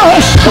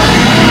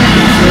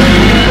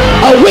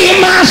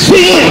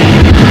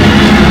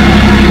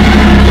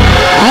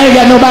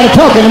nobody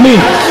talking to me.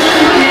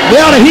 They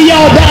ought to hear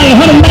y'all down in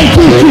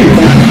 119th Street.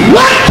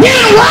 What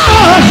can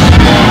wash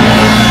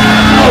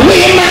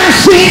away my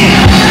sin?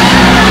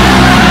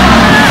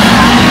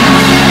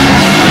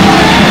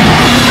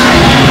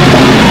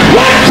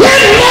 What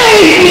can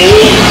make me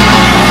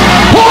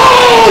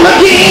whole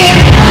again?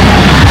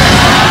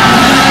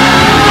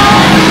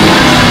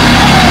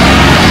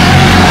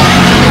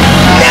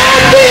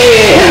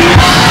 Nothing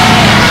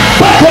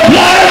but the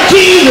blood of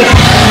Jesus.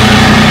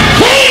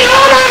 Ain't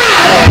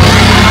nobody.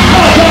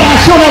 Oh God, I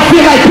sure don't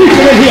feel like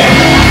preaching in here.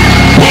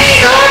 Ain't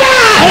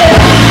nobody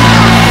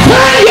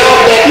turn your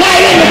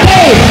midnight in the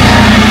day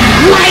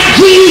like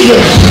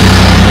Jesus.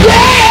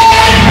 Yeah.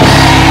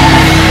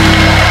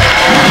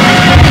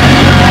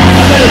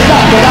 I better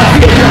stop because I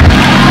feel it.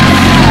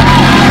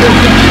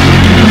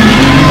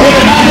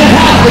 Everybody in the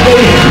house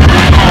today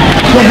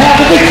can have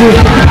the victory.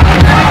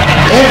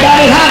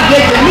 Everybody in the house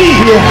they can leave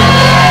here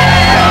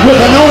with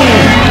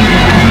anointing.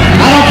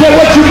 I don't care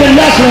what you've been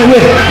wrestling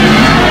with.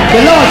 The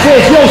Lord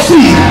says it's your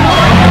season.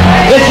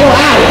 It's your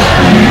hour.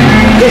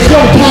 It's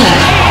your time.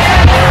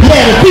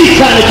 Yeah, the thief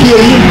trying to kill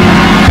you.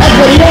 That's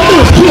what he want to do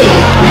is kill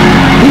you.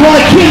 He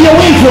want to kill your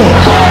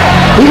influence.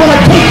 He want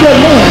to take your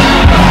money.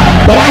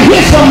 But I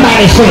hear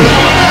somebody say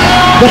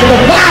that the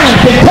violence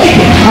been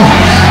taken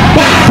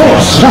by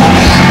force.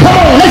 Come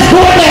on, let's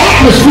go in the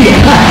atmosphere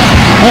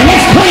and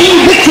let's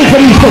claim victory for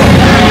these folks.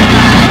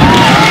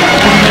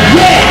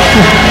 Yeah,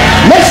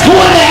 let's go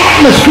in the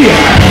atmosphere.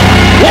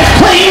 Let's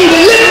claim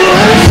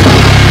deliverance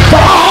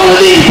for all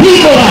of these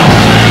people.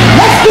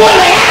 Let's go in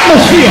the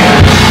atmosphere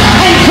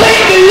and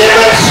claim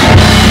deliverance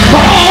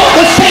for all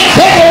the saints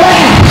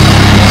everywhere.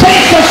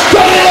 Saints are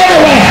struggling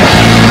everywhere.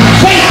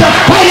 Saints are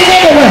fighting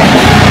everywhere.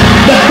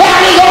 The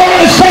battle is over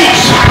the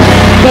saints.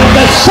 But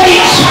the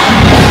saints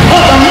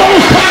of the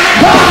Most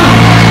High God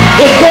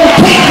is going to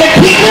take the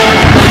kingdom,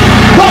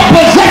 going to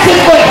possess it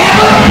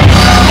forever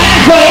and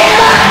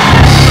forever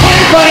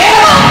and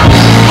forever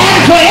and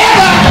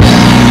forever.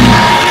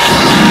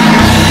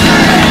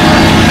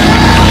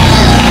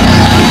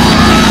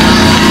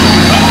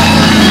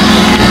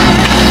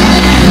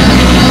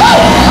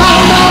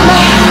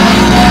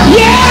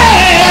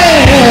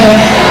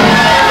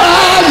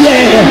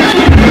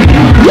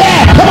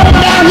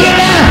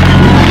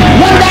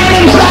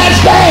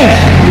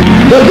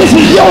 But this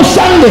is your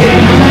Sunday.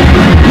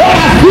 Lord,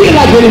 I feel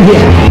like it in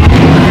here.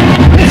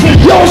 This is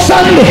your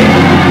Sunday.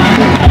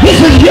 This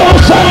is your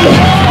Sunday.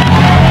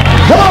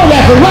 Come on,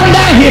 Rapper, run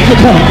down here if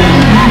you come.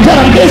 Tell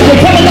them this,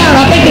 they're coming down.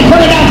 I think they're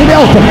coming down to the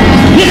altar.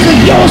 This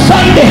is your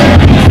Sunday.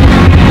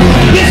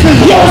 This is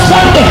your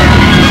Sunday.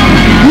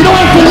 You don't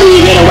have to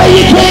leave any way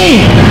you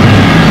came.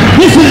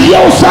 This is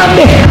your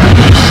Sunday.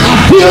 I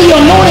feel your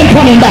anointing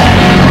coming back.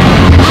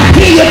 I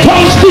feel your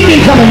tongue speaking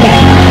coming back.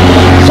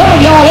 Some of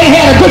y'all ain't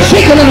had a good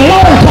shaking in a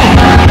long time.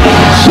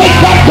 Shake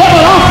that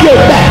devil off your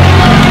back.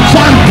 So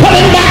I'm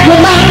coming back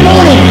with my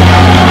anointing.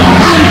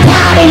 I'm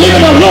tired of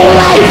living a low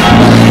life.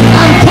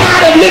 I'm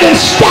tired of living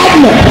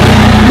stagnant.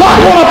 God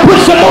want to put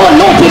some more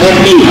anointing in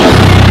me.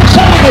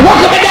 Somebody walk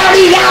up and down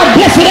these aisles,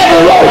 blessing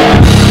every row,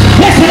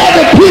 blessing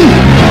every pew.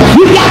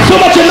 You got so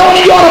much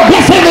anointing, you ought to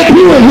bless every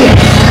pew in here.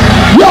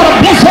 You ought to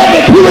bless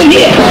every pew in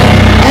here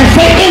and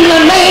say, in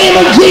the name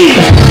of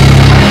Jesus,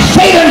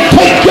 Satan,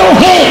 take your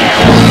hand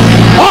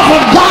off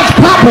of God's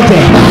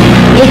property.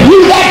 If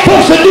you let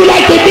folks to do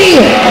like they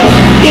did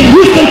in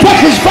Houston,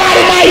 Texas,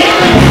 Friday night,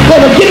 they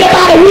were getting up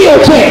out of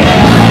wheelchair.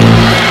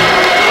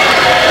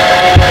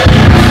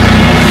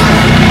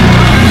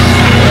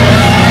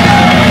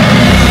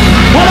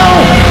 Come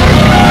on.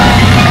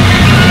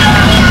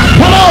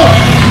 Come on.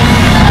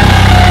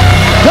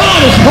 God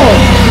is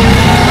calling.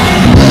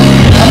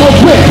 I'm going to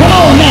quit. Come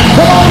on now.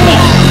 Come on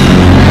now.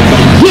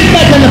 Get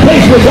back in the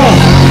place with God.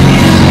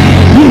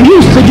 You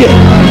used to get.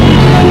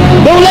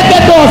 Don't let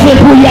that girlfriend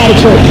pull you out of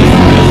church.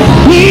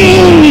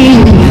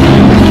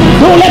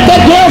 Don't let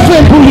that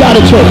girlfriend pull you out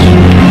of church.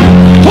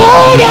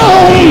 Hold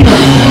on.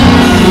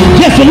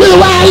 Just a little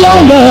while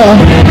longer.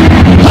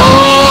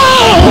 Hold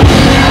on.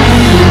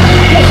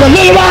 Just a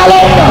little while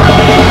longer.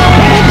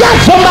 And I got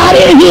somebody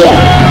in here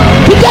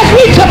to just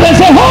reach up and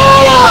say,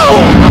 hold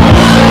on.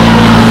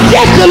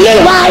 Just a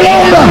little while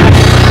longer.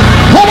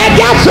 And I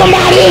got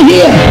somebody in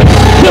here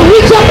to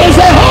reach up and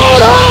say,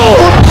 hold on.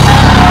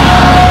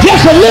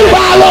 Just a little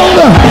while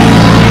longer.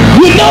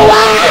 You know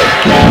why?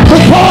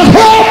 Because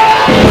help.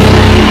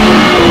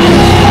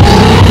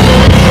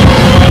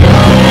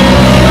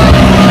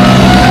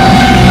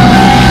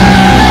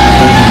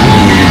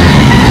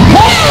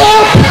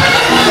 Help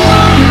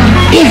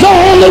is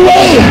on the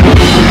way.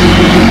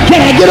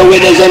 Can I get a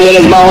witness in here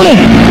this morning?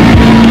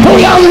 Throw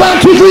y'all around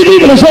 2-3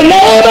 people and say,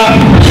 neighbor,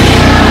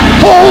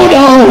 hold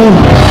on.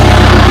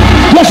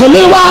 Just a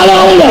little while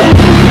longer.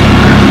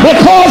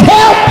 Because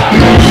help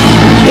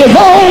is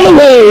on the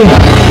way.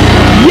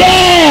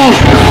 Yeah.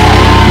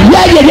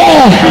 Yeah, yeah,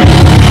 yeah.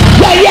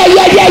 Yeah, yeah,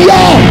 yeah, yeah,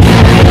 yeah.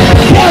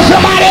 Tell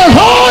somebody else,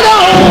 hold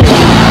on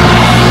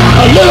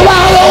a little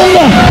while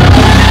longer.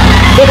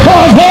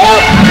 Because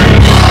help,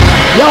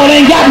 y'all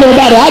ain't got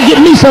nobody. somebody. I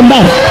get me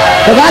somebody.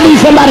 Because I need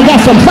somebody got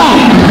some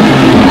fire.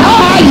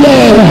 Oh,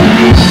 yeah.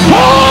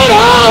 Hold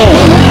on.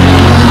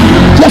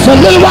 Just a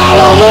little while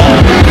longer.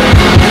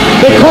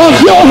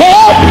 Because your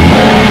help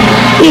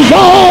is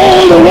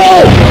on the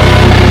way.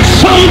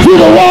 Some through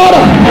the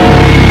water.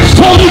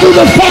 Some through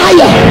the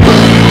fire.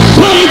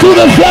 Some through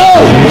the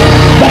flood.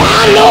 But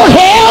I know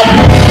help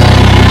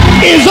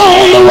is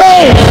on the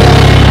way.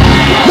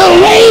 The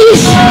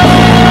race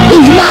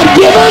is not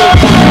given.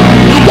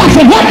 I got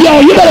some help,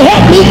 y'all. You better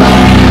help me.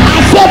 I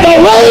said the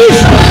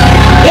race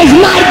is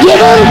not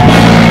given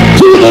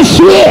to the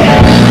swift,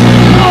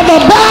 or the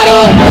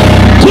battle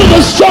to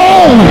the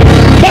strong,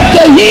 but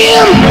to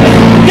him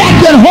that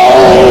can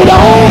hold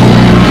on.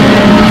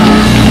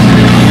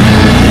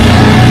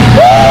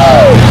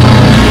 Woo!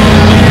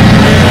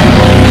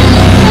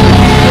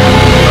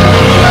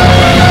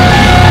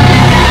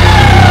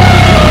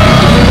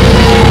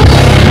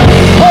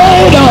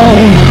 Hold on.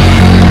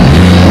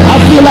 I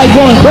feel like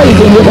going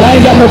crazy in here, but I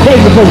ain't got no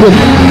crazy folks with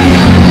me.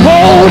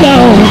 Hold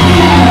on.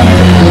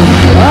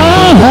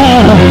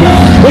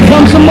 Here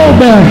comes some more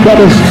band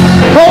brothers.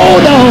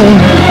 Hold on.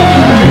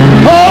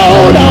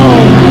 Hold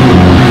on.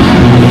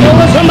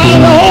 Somebody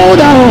to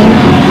hold on.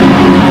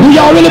 Do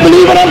y'all really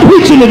believe what I'm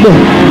preaching today?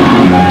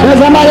 Tell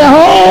somebody,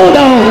 hold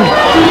on.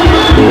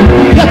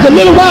 Just a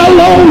little while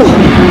longer.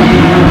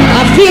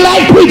 I feel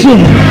like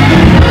preaching.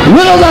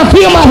 Winners, I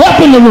feel my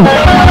help in the room.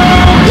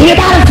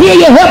 Anybody feel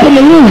your help in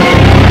the room?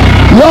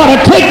 You ought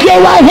to take your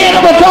right hand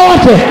of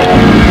authority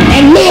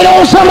and lay it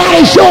on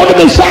somebody's shoulder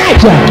beside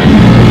you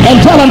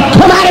and tell them,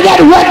 come out of that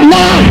rut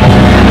now.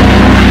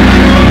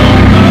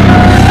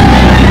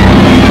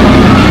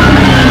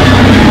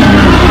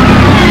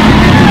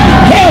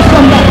 Tell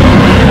somebody.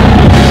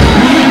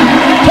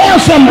 Tell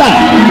somebody.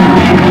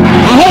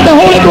 I heard the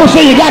Holy Ghost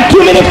say you got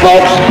too many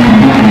folks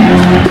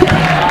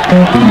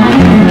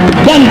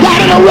done got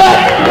in a rut.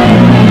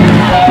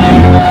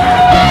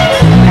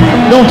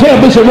 Don't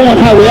tell Bishop Warren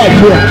how we act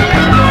here.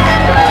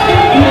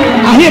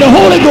 I hear the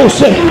Holy Ghost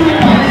say,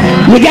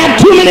 we got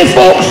too many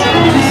folks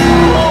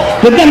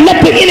that done let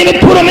the enemy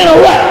put them in a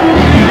rut.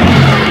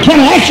 Can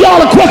I ask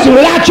y'all a question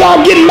without y'all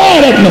getting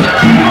mad at me?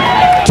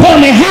 Tell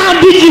me, how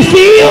did you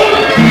feel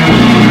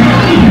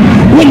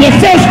when you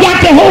first got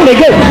the Holy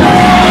Ghost?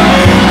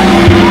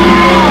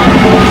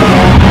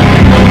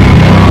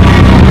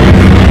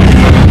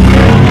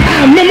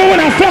 I remember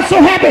when I felt so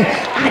happy,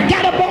 I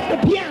got up